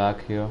like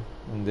back here,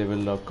 and they will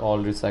like all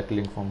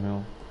recycling from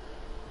here.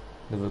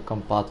 They will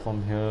come path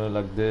from here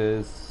like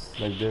this.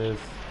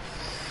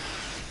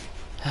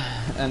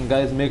 And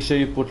guys, make sure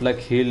you put like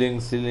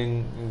healing,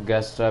 ceiling,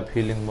 gas trap,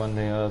 healing one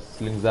here,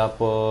 ceiling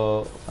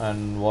zapper,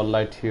 and wall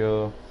light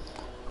here.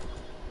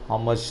 How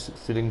much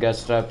ceiling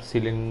gas trap?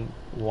 Ceiling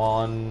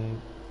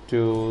 1,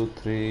 2,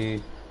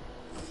 3,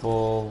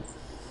 4,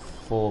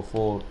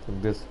 4.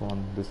 This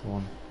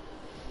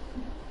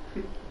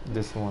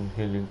one,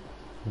 healing,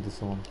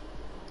 this one.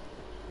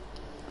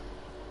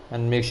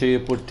 And make sure you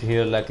put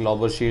here like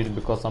lobber shield,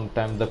 because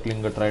sometimes the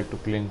clinger tried to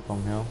cling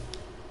from here.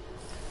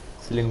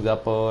 Ceiling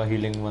zapper,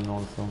 healing one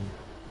also.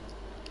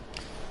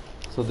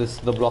 So this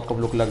the block up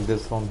look like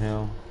this from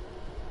here.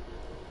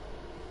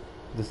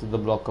 This is the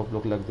block up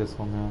look like this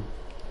from here.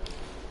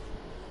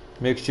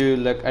 Make sure you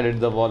like edit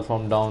the wall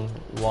from down.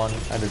 One,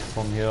 edit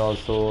from here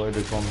also,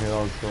 edit from here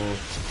also.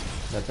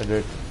 Let's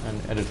edit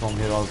and edit from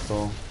here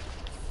also.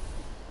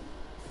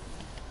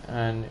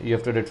 And you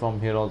have to edit from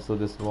here also,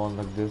 this wall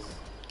like this.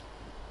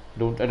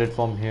 Don't edit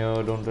from here,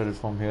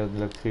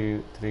 like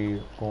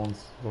three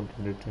cones, don't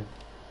edit it.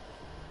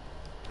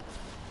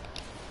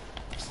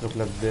 Just look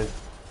like this.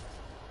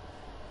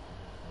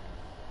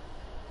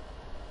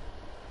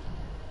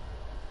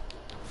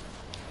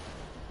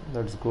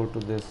 Let's go to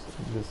this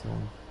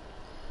one.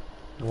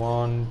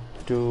 1,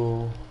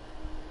 2,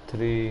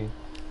 3,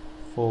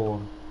 4.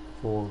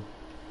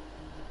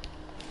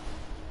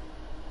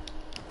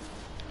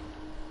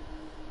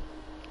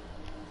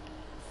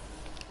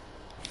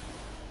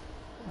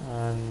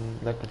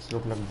 And like it's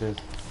look like this.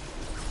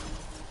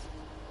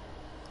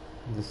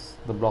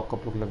 The block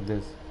up look like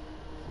this.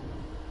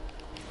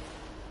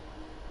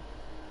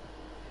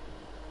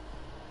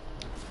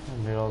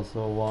 And here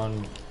also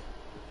 1,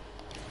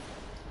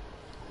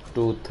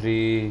 2,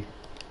 3.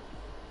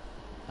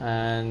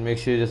 And make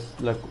sure you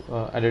just like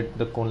edit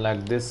the cone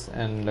like this,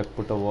 and like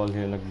put a wall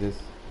here like this.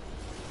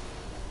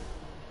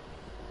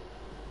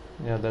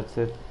 Yeah, that's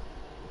it.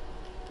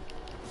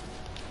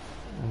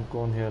 And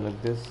cone here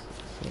like this.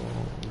 So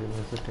give me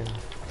a second.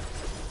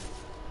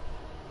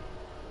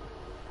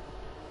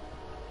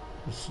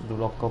 Just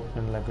block up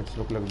and like it's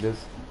look like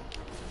this.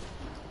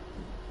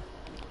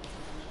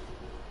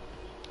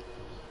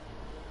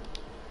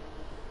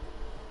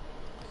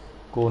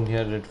 Cone here,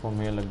 edit from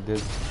here like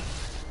this.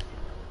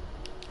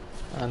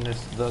 And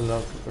it's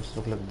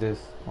look like this.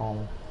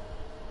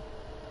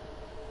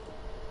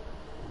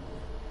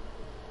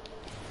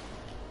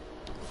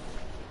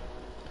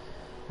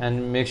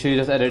 And make sure you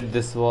just edit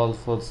this wall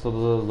so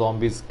the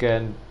zombies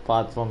can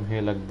path from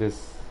here like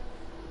this.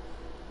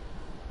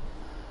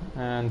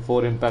 And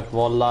 4 impact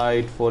wall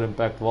light,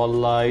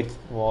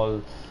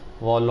 wall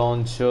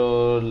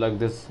launcher like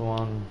this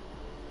one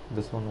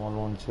wall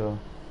launcher.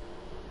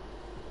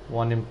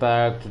 1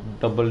 impact,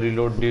 double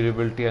reload,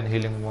 durability, and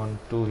healing 1,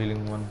 2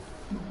 healing 1.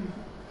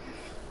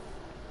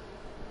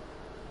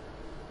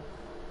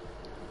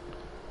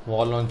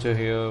 Wall launcher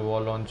here,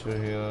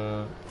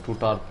 2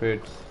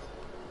 targets,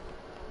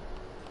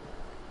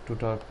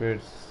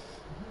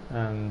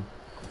 and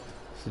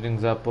ceiling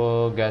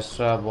zapper, gas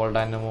trap, wall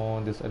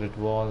dynamo, this edit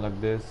wall like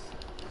this.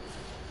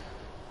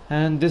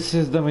 And this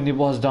is the mini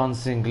boss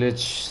dancing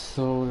glitch.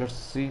 So let's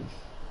see.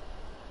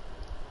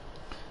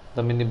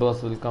 The mini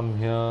boss will come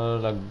here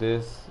like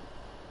this,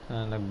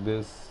 and like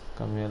this,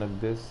 come here like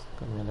this,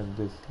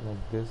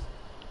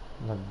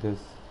 like this,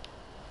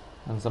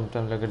 and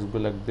sometimes like it's go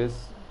like this,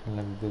 and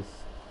like this.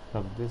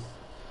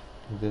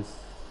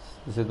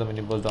 This is the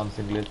mini boss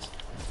dancing glitch.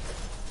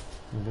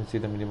 You can see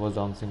the mini boss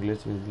dancing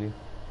glitch easily.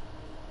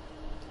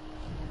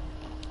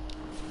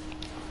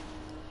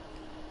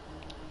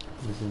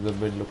 This is the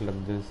build look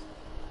like this.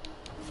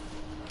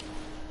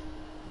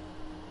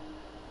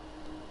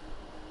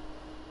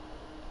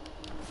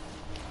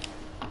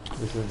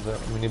 This is the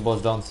mini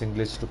boss dancing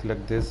glitch look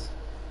like this.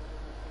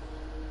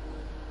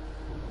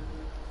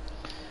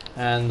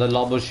 And the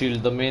lobber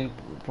shield, the main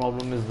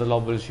problem is the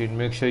lobber shield.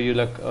 Make sure you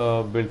like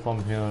build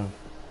from here.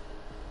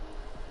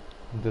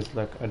 This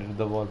like edit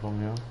the wall from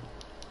here.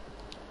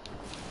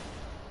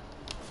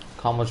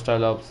 How much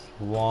tile ups?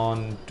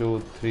 1 2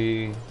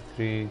 3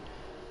 3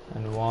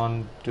 and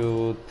 1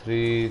 2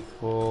 3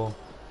 4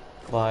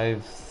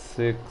 5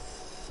 6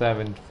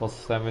 7 for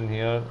 7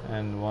 here,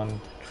 and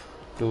 1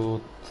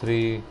 2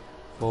 3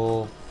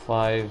 4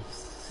 5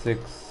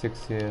 6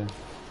 6 here.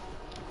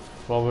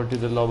 Probably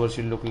the lobber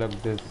shield look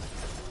like this.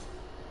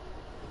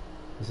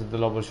 This is the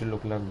lobber shield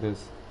look like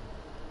this.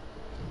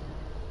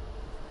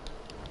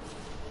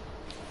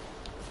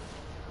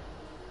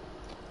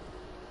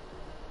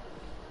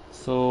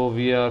 So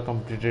we are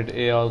completed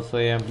A also,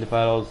 A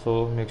amplifier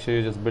also. Make sure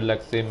you just build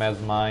like same as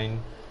mine.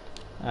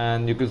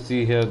 And you can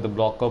see here the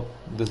block up.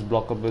 This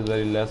block up is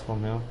very less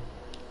from here.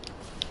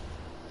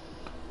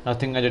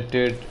 Nothing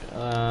edited.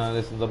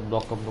 This is the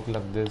block up look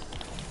like this.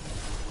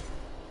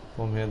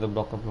 From here the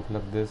block up look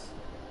like this.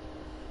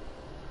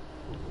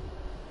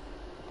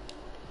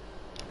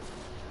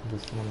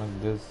 This one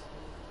like this.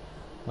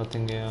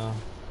 Nothing here.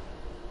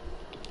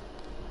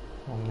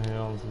 From here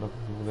also look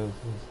like this.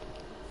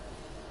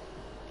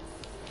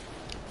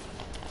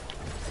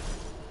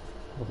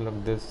 Look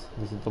like this.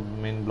 This is the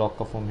main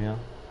blocker from here.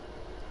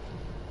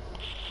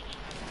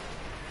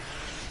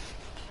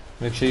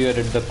 Make sure you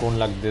edit the cone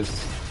like this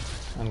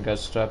and get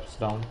straps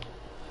down.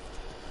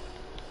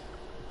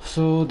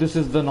 So this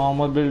is the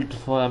normal build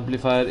for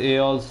amplifier A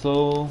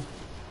also.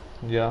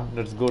 Yeah,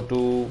 let's go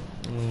to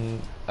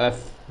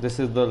F. This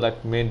is the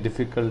like main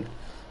difficult,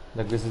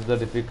 like this is the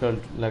difficult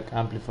like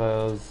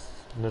amplifiers.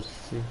 Let's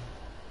see.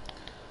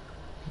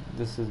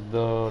 This is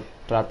the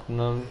trap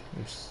tunnel.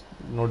 It's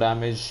no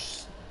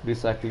damage,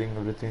 recycling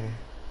everything.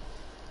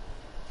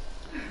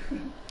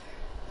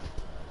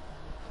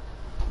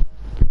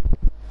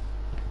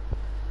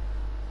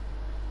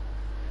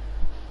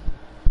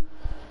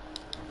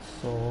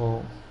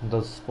 So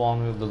the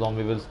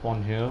zombie will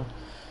spawn here,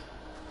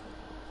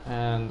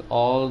 and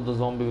all the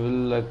zombie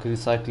will like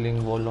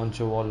recycling wall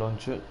launcher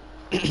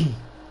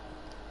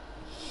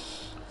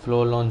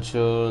floor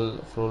launcher.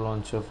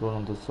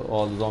 So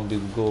all the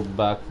zombies go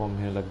back from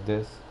here like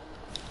this.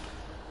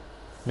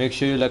 Make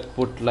sure you like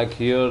put like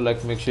here,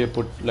 like make sure you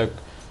put like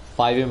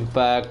 5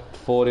 impact,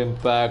 4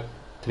 impact,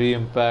 3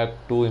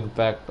 impact, 2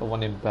 impact, or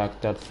 1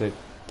 impact. That's it.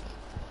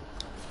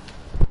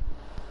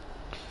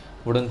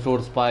 Wooden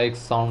floor spikes,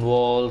 sound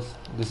walls.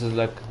 This is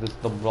like this.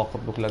 The block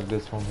look like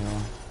this from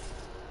here.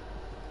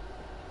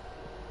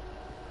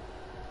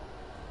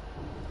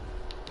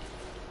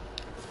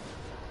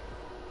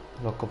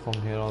 Block up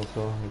from here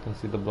also. You can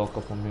see the block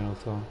up from here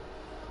also.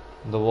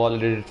 The wall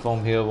edit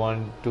from here.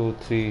 1 2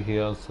 3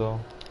 here also.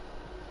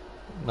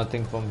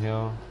 Nothing from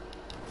here.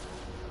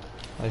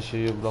 I show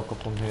you block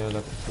up from here.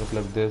 Like look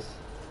like this.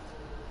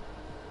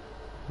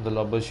 The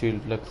lobber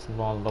shield, like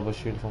small lobber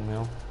shield from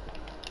here.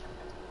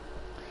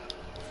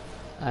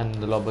 And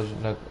the lobber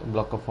like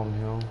block up from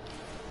here.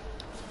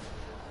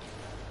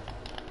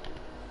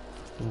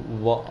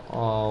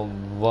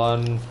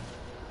 1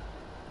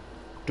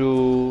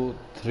 2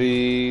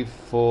 3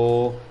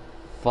 4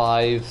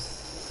 5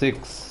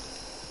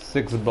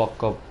 6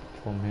 block up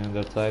from here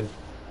that side,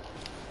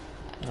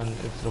 and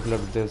it's look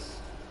like this.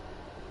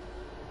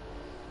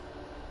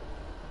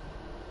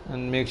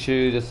 And make sure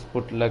you just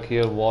put like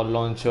here wall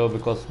launcher,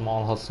 because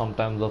small house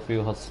sometimes a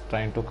few has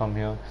trying to come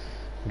here.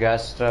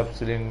 Gas trap,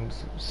 ceiling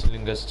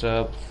gas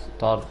traps,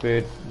 tar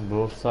pit,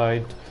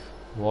 broadside,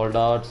 wall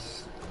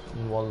darts,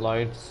 wall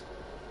lights,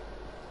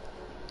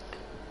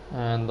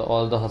 and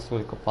all the husk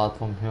will pass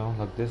from here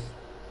like this.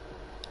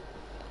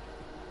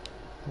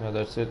 Yeah,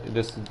 that's it.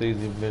 This is the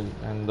easy build,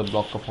 and the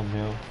blocker from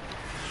here.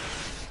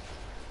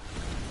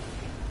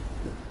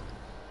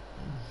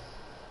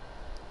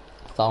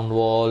 Sound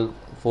wall,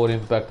 4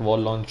 impact wall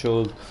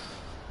launchers,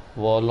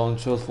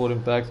 4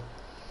 impact,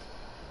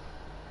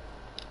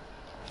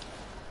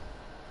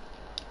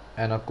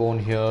 and a cone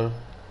here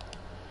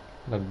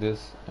like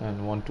this,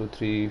 and 1 2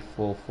 3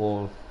 4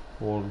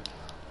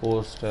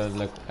 4 star,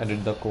 like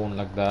edit the cone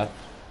like that.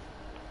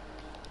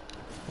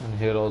 And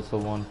here also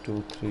 1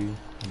 2 3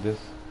 this.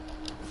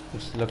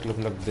 It's look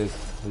like this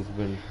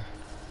build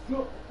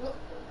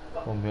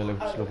from here.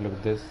 Let's look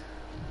like this.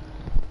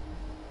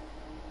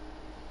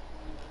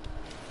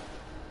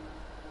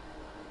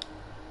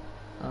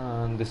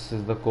 And this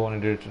is the cone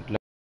edited like.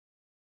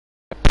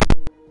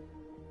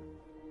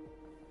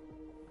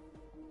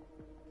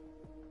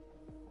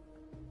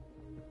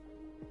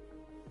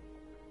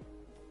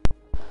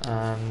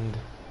 And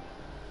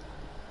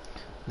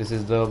this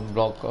is the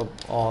block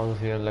up all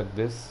here like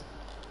this.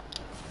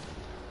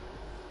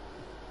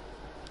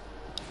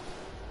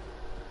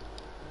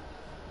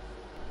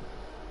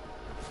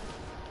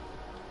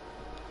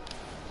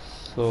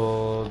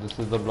 So this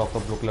is the block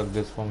up look like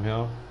this from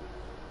here.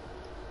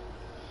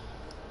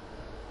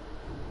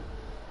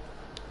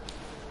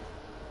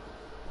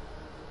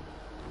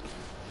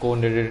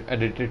 Cone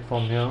edited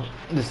from here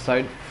this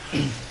side.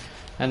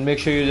 And make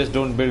sure you just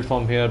don't build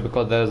from here,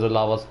 because there is a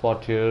lava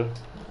spot here,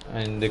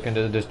 and they can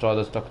just destroy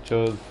the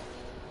structures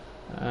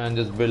and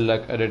just build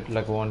like edit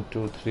like 1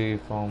 2 3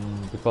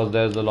 from, because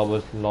there's a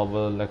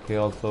lobber like here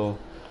also,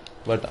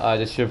 but I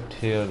just shift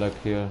here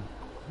like here,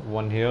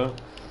 one here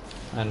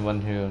and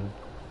one here.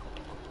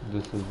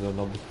 This is the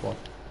lobby spot.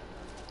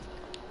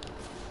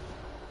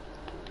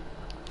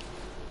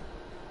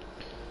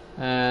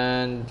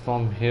 And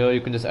from here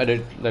you can just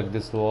edit like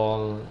this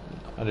wall,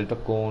 edit a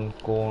cone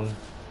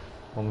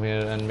from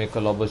here and make a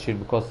lobber sheet,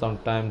 because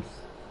sometimes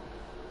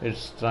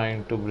it's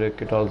trying to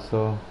break it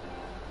also.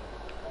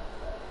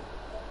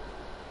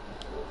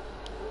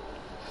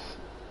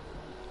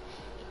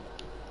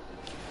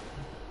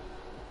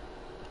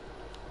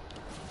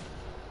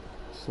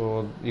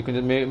 So you can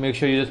just make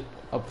sure you just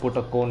put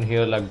a cone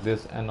here like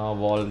this and a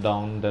wall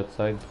down that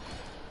side,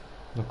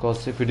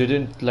 because if you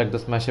didn't, like, the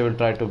smasher will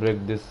try to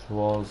break this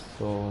wall.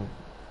 So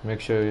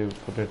make sure you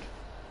put it.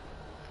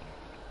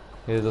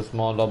 Here's a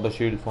small lobber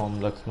shield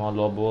from like small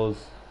lobbers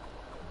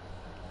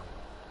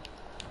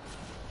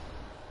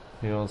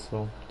here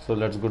also. So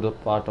let's go to the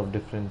part of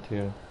different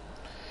here.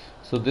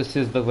 So this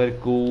is the very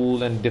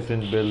cool and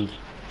different build.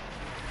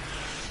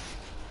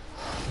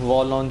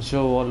 Wall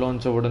launcher,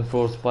 wooden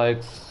floor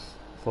spikes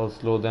for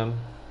slow them,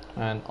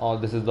 and all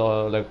this is the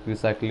like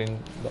recycling.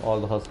 All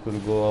the husk will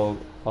go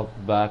up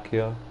back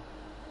here.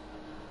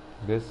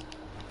 This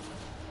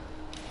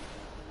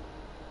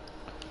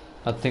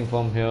nothing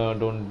from here.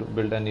 Don't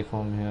build any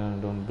from here.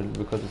 Don't build,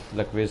 because it's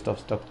like waste of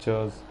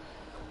structures.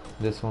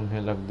 This from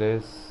here like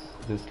this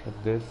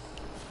like this,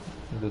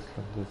 this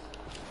like this.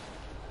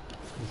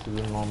 This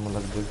is normal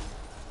like this.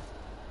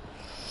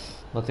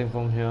 Nothing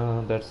from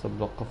here. That's a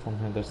blocker from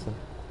here. That's a.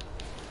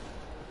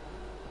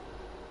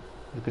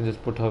 You can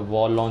just put a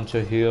wall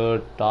launcher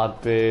here, tar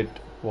pit,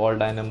 wall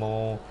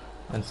dynamo,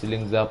 and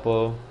ceiling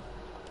zapper,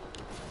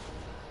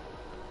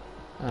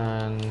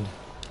 and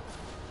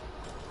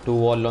two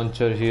wall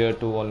launcher here,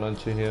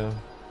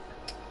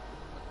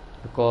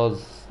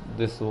 because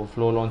this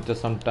flow launcher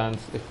sometimes,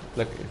 if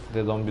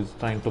the zombie is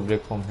trying to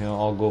break from here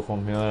or go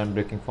from here and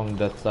breaking from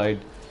that side.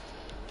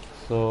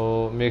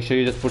 So make sure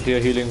you just put here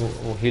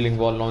healing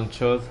wall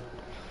launchers.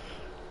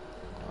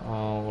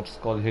 What's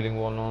called healing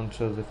wall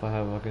launchers. If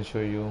I can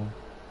show you.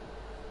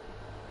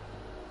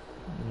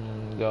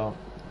 Yeah,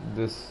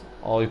 this,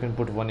 or you can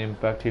put one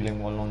impact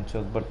healing wall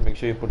launchers, but make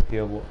sure you put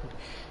here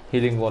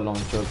healing wall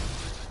launchers.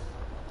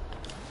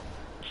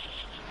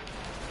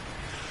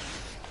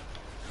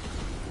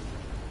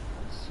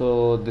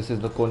 So this is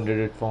the cone,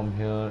 edit from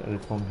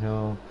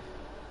here,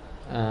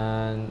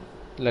 and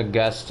like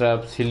gas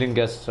traps, healing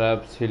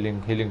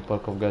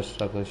perk of gas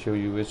traps. I'll show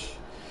you which.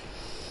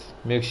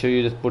 Make sure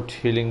you just put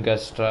healing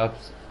gas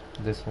traps,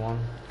 this one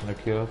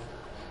like here,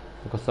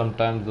 because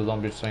sometimes the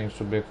zombie is trying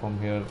to break from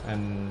here,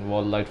 and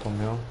wall light from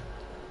here.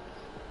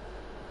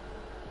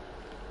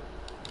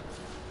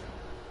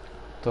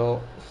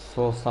 So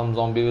some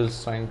zombie will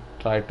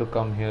try to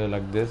come here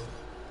like this.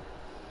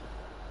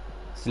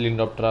 Ceiling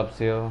drop traps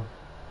here,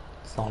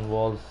 sound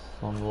walls,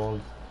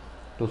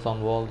 two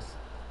sound walls,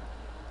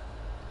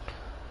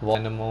 wall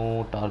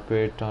dynamo, tar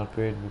pit,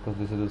 because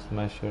this is a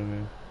smasher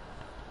here.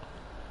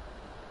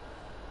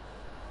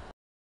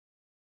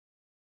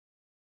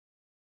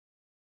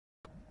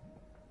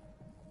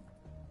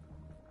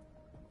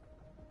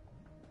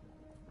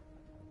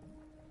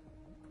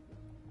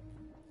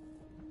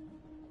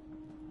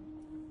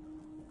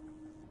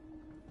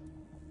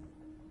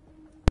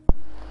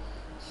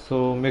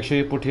 So make sure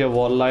you put here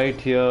wall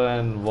light here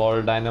and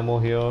wall dynamo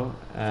here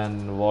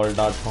and wall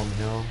dart from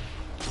here,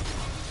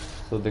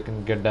 so they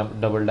can get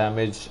double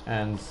damage,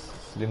 and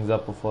slings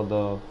up for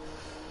the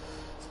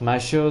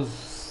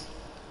smashers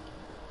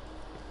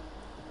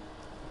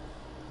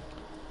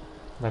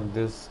like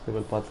this.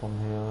 Cable path from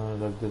here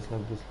like this,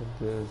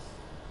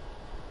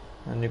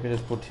 and you can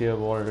just put here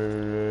wall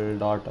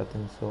dart. I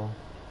think so.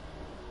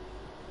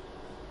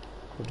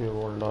 Put here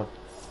wall dart.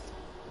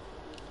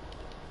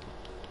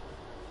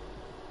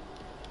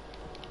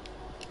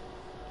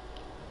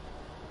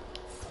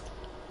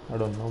 I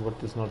don't know, but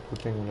it's not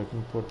putting. Let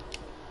me put.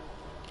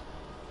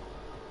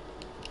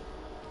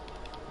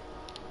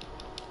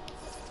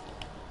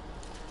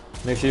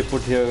 Make sure you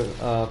put here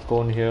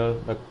cone here,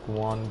 like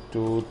 1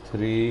 2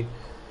 3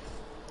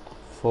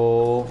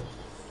 4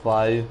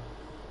 5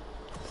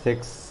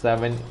 6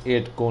 7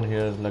 8 cone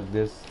here like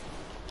this.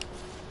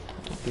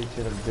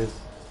 Here like this.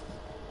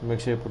 Make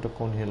sure you put a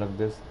cone here like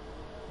this,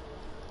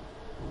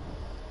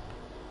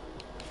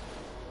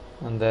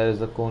 and there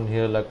is a cone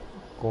here, like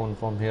cone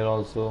from here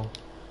also,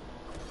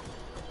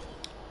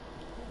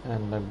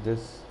 and like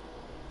this.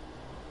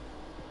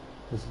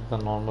 This is the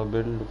normal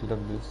build, look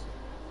like this.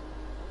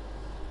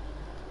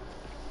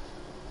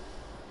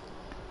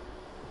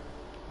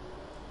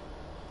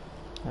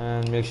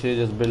 And make sure you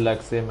just build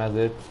like same as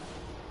it.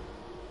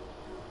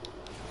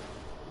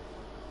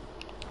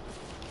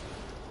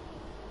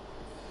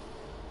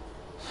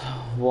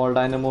 Wall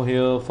dynamo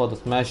here for the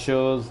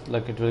smashers,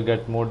 like it will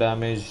get more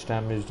damage.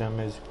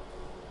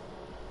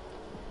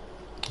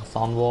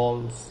 Sound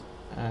walls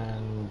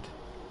and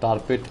tar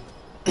pit.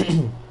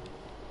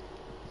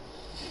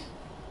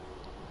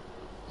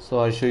 So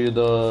I'll show you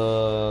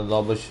the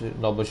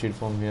lobber sheet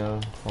from here.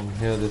 From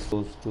here, this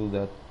goes to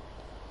that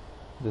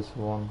this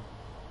one.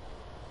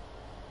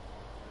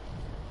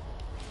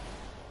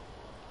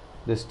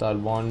 This style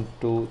 1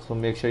 2. So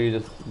make sure you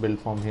just build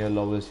from here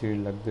lobber sheet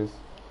like this.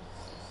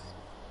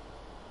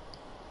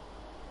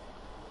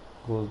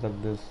 Goes like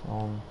this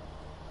on.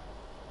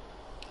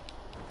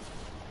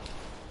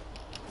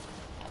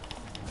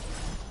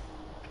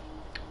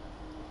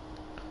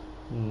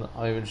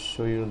 I will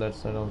show you that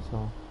side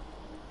also.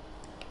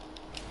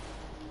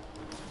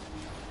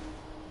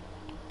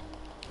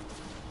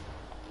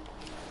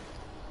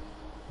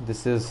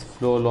 This is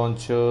flow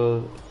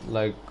launcher,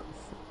 like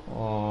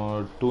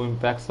 2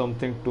 impact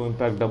something, 2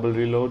 impact double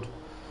reload,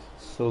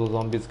 so the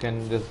zombies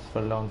can just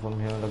fall down from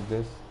here like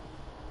this.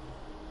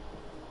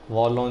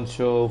 Wall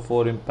launcher,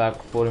 4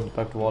 impact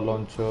wall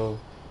launcher,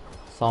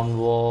 sound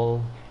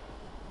wall,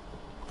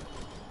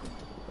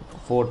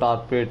 4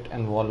 tar pit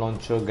and wall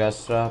launcher,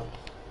 gas trap.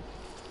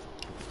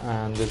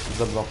 And this is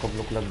the block up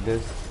look like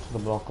this. The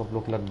block up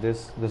look like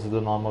this. This is the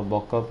normal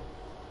block up.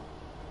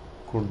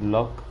 Good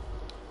luck.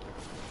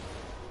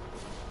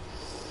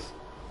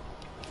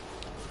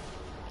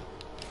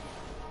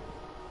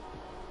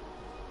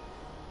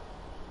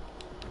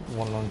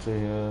 One launcher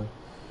here.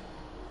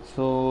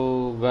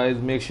 So guys,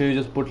 make sure you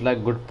just put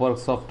like good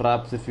perks of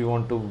traps if you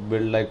want to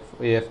build like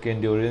AFK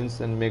endurance,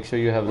 and make sure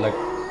you have like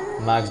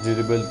max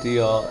durability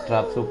or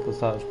trap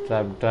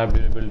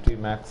durability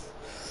max.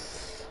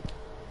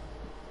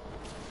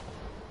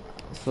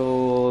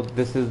 So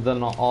this is the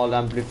all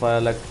amplifier,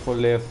 like full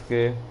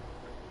AFK.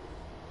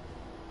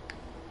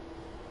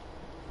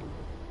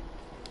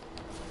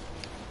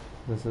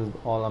 This is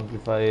all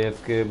amplifier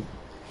AFK.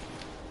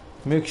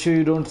 Make sure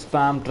you don't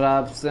spam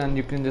traps, and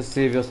you can just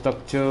save your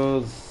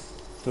structures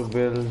to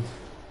build.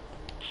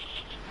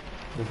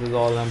 This is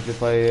all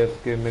amplify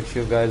AFK. Make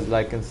sure you guys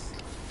like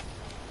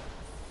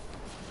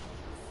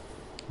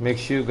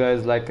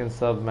and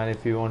sub, man,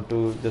 if you want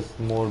to just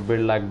more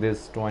build like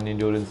this Twine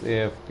endurance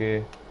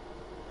AFK.